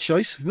 Good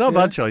choice. It's not a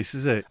bad choice,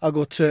 is it? I'll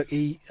go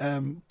turkey,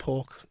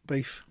 pork,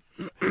 beef.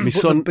 My But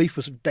son, the beef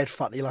was dead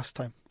fatty last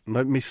time.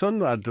 my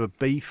son had a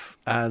beef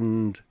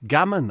and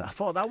gammon. I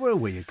thought that were a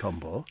weird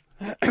combo.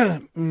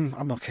 I'm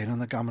not keen on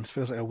the gammon. It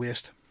feels like a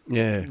waste.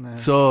 Yeah. No,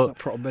 it's So not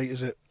proper meat,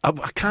 is it?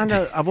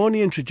 I've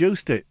only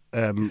introduced it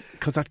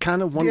because I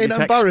kind of want You're you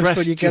to embarrassed express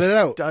when you get it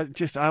out?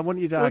 I want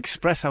you to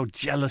express how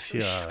jealous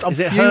you are. I'm Is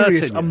it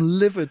furious. hurting I'm you?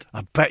 livid.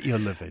 I bet you're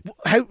livid.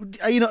 How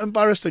are you not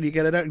embarrassed when you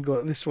get it out and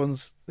go, this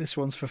one's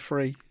for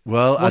free?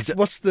 Well,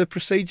 What's the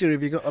procedure?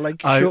 Have you got to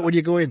I- show it when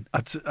you go in?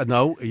 I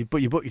know,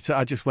 but you booked your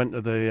I just went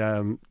to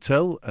the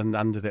till and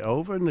handed it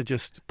over, and they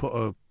just put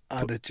a.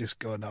 I'd have just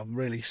gone, I'm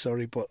really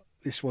sorry, but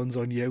this one's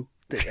on you,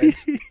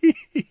 dickheads.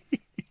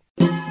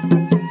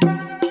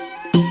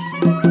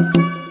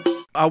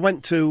 I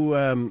went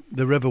to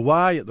the River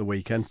Wye at the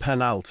weekend,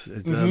 Penalt.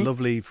 It's a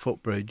lovely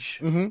footbridge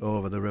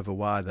over the River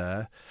Wye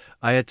there.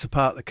 I had to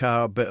park the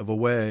car a bit of a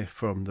way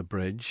from the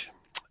bridge.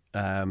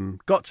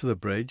 Got to the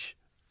bridge.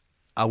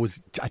 I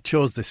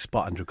chose this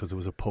spot, Andrew, because there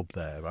was a pub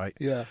there, right?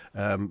 Yeah.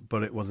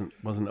 But it wasn't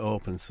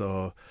open,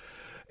 so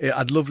it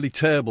had lovely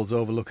tables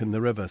overlooking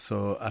the river.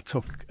 So I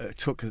took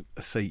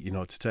a seat,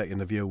 to take in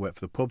the view, wait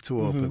for the pub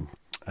to open.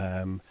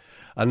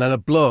 And then a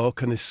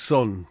bloke and his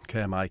son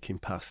came hiking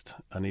past,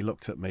 and he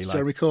looked at me like...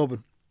 Jeremy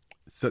Corbyn.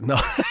 So, no,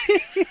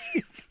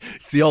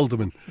 it's the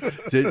alderman.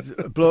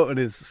 The bloke and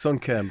his son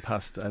came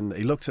past, and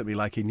he looked at me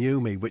like he knew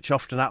me, which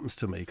often happens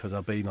to me because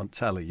I've been on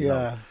telly, you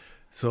know.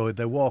 So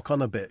they walk on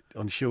a bit,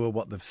 unsure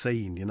what they've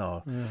seen,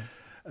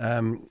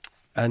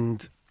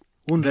 and...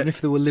 Wondering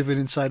if they were living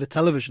inside a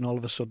television all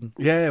of a sudden.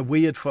 Yeah,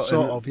 weird. Sort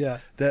of, yeah.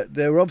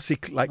 They were obviously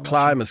like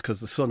climbers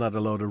because the son had a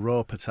load of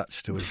rope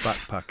attached to his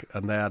backpack,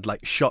 and they had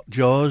like shot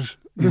jaws,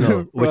 which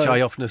Right.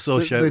 I often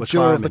associate the with jaw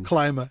climbing. of the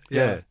climber.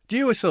 Yeah. Do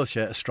you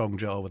associate a strong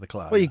jaw with a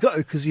climber? Well, you got to,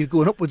 because you're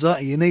going upwards,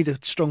 aren't you? You need a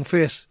strong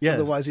face. Yes.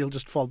 Otherwise, you'll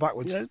just fall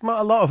backwards. Yeah,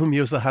 a lot of them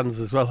use their hands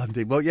as well,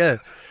 Andy. But yeah,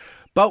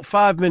 about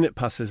 5 minutes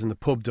passes and the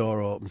pub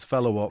door opens.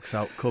 Fella walks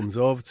out, comes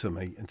over to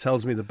me and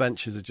tells me the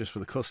benches are just for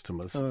the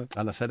customers. And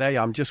I said, hey,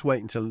 I'm just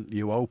waiting till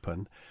you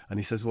open. And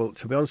he says, well,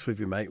 to be honest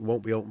with you, mate, it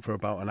won't be open for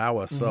about an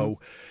hour. So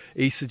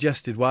he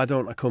suggested, why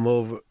don't I come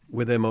over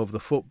with him over the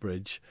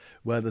footbridge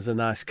where there's a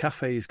nice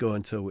cafe he's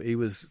going to. He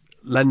was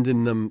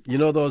lending them,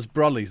 those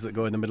brollies that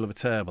go in the middle of a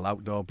table,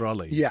 outdoor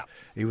brollies? Yeah.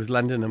 He was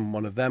lending them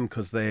one of them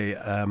because they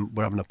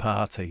were having a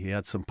party. He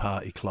had some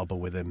party clobber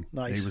with him.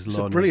 Nice. He was It's a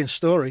lonely. brilliant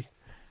story.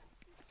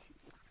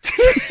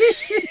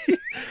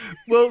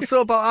 Well,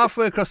 so about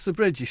halfway across the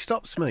bridge, he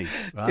stops me,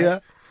 right? Yeah.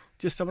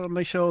 Just on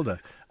my shoulder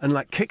and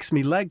like kicks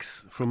me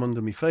legs from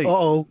under my feet.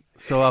 Uh-oh.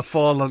 So I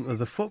fall onto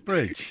the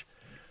footbridge.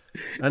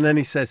 And then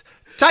he says,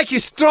 take your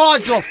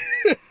strides off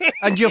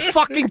and your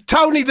fucking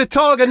Tony the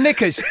Tiger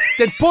knickers,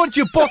 then put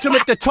your bottom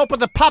at the top of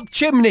the pub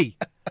chimney.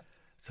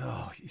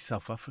 So, he's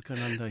South African,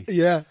 Andy.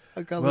 Yeah.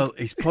 I got Well,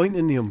 he's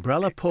pointing the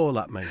umbrella pole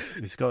at me.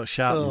 He's got a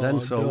sharpened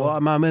end. So no. what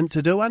am I meant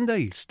to do,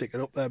 Andy? Stick it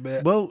up there,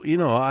 mate. Well,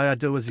 I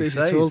do as he Easy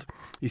says. told.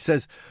 He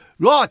says,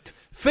 right,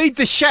 feed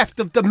the shaft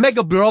of the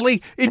mega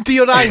brolly into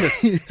your anus.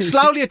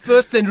 Slowly at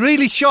first, then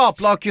really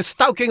sharp, like you're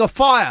stoking a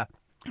fire.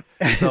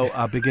 So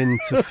I begin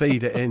to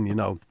feed it in,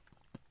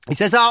 He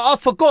says, I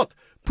forgot.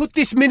 Put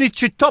this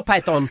miniature top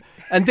hat on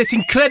and this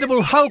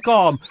incredible Hulk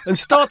arm and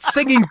start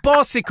singing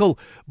Bicycle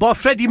by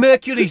Freddie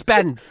Mercury's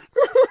band.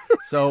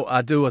 So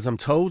I do as I'm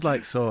told,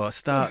 so I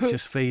start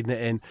just feeding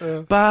it in.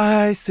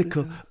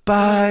 Bicycle,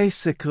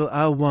 bicycle,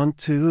 I want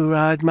to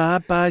ride my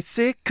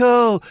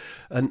bicycle.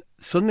 And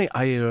suddenly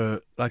I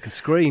hear a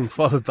scream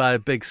followed by a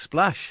big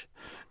splash.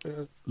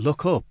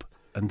 Look up,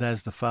 and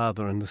there's the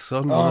father and the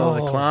son, one of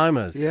the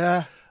climbers.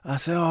 Yeah. I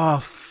said, oh,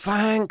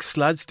 thanks,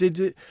 lads.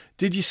 Did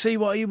you see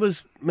what he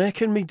was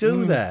making me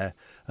do there?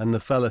 And the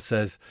fella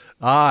says,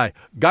 aye,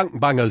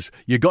 gangbangers,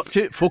 you got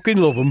to fucking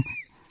love them.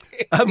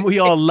 And we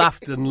all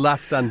laughed and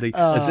laughed, Andy,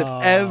 as if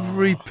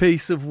every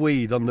piece of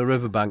weed on the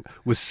riverbank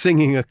was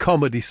singing a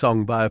comedy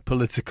song by a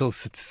political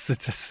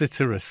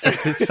satirist.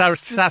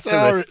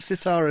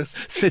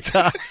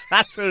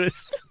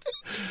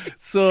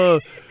 So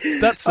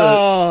that's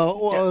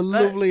what a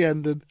lovely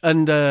ending.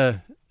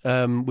 And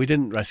We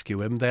didn't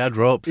rescue him. They had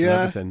ropes and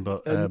everything,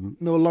 but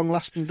no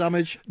long-lasting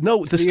damage.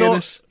 No,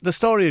 the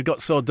story had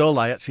got so dull.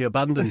 I actually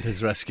abandoned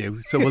his rescue,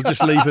 so we'll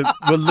just leave him.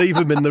 We'll leave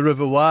him in the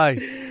River Wye.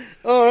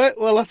 All right.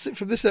 Well, that's it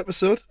from this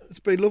episode. It's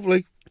been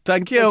lovely.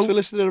 Thank you. Thanks for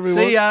listening,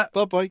 everyone. See ya.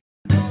 Bye-bye.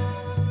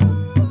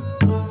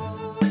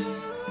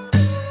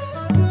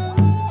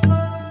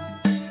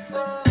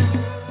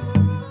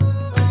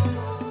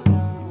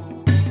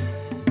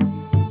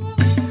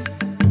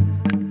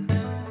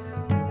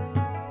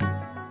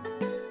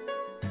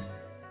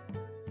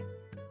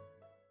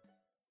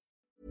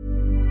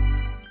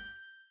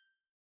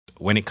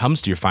 When it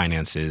comes to your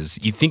finances,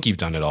 you think you've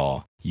done it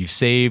all. You've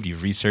saved,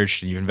 you've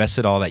researched, and you've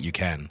invested all that you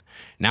can.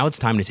 Now it's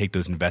time to take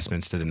those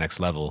investments to the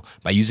next level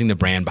by using the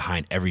brand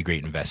behind every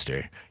great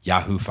investor,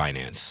 Yahoo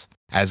Finance.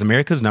 As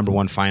America's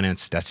 #1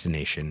 finance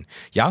destination,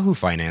 Yahoo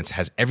Finance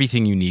has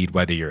everything you need,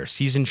 whether you're a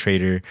seasoned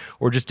trader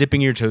or just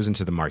dipping your toes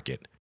into the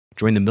market.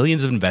 Join the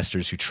millions of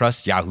investors who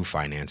trust Yahoo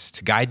Finance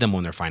to guide them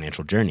on their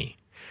financial journey.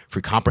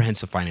 For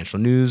comprehensive financial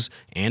news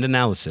and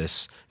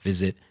analysis,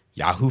 visit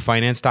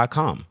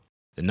yahoofinance.com.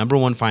 The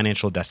 #1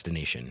 financial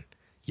destination,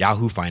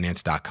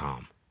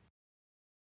 yahoofinance.com.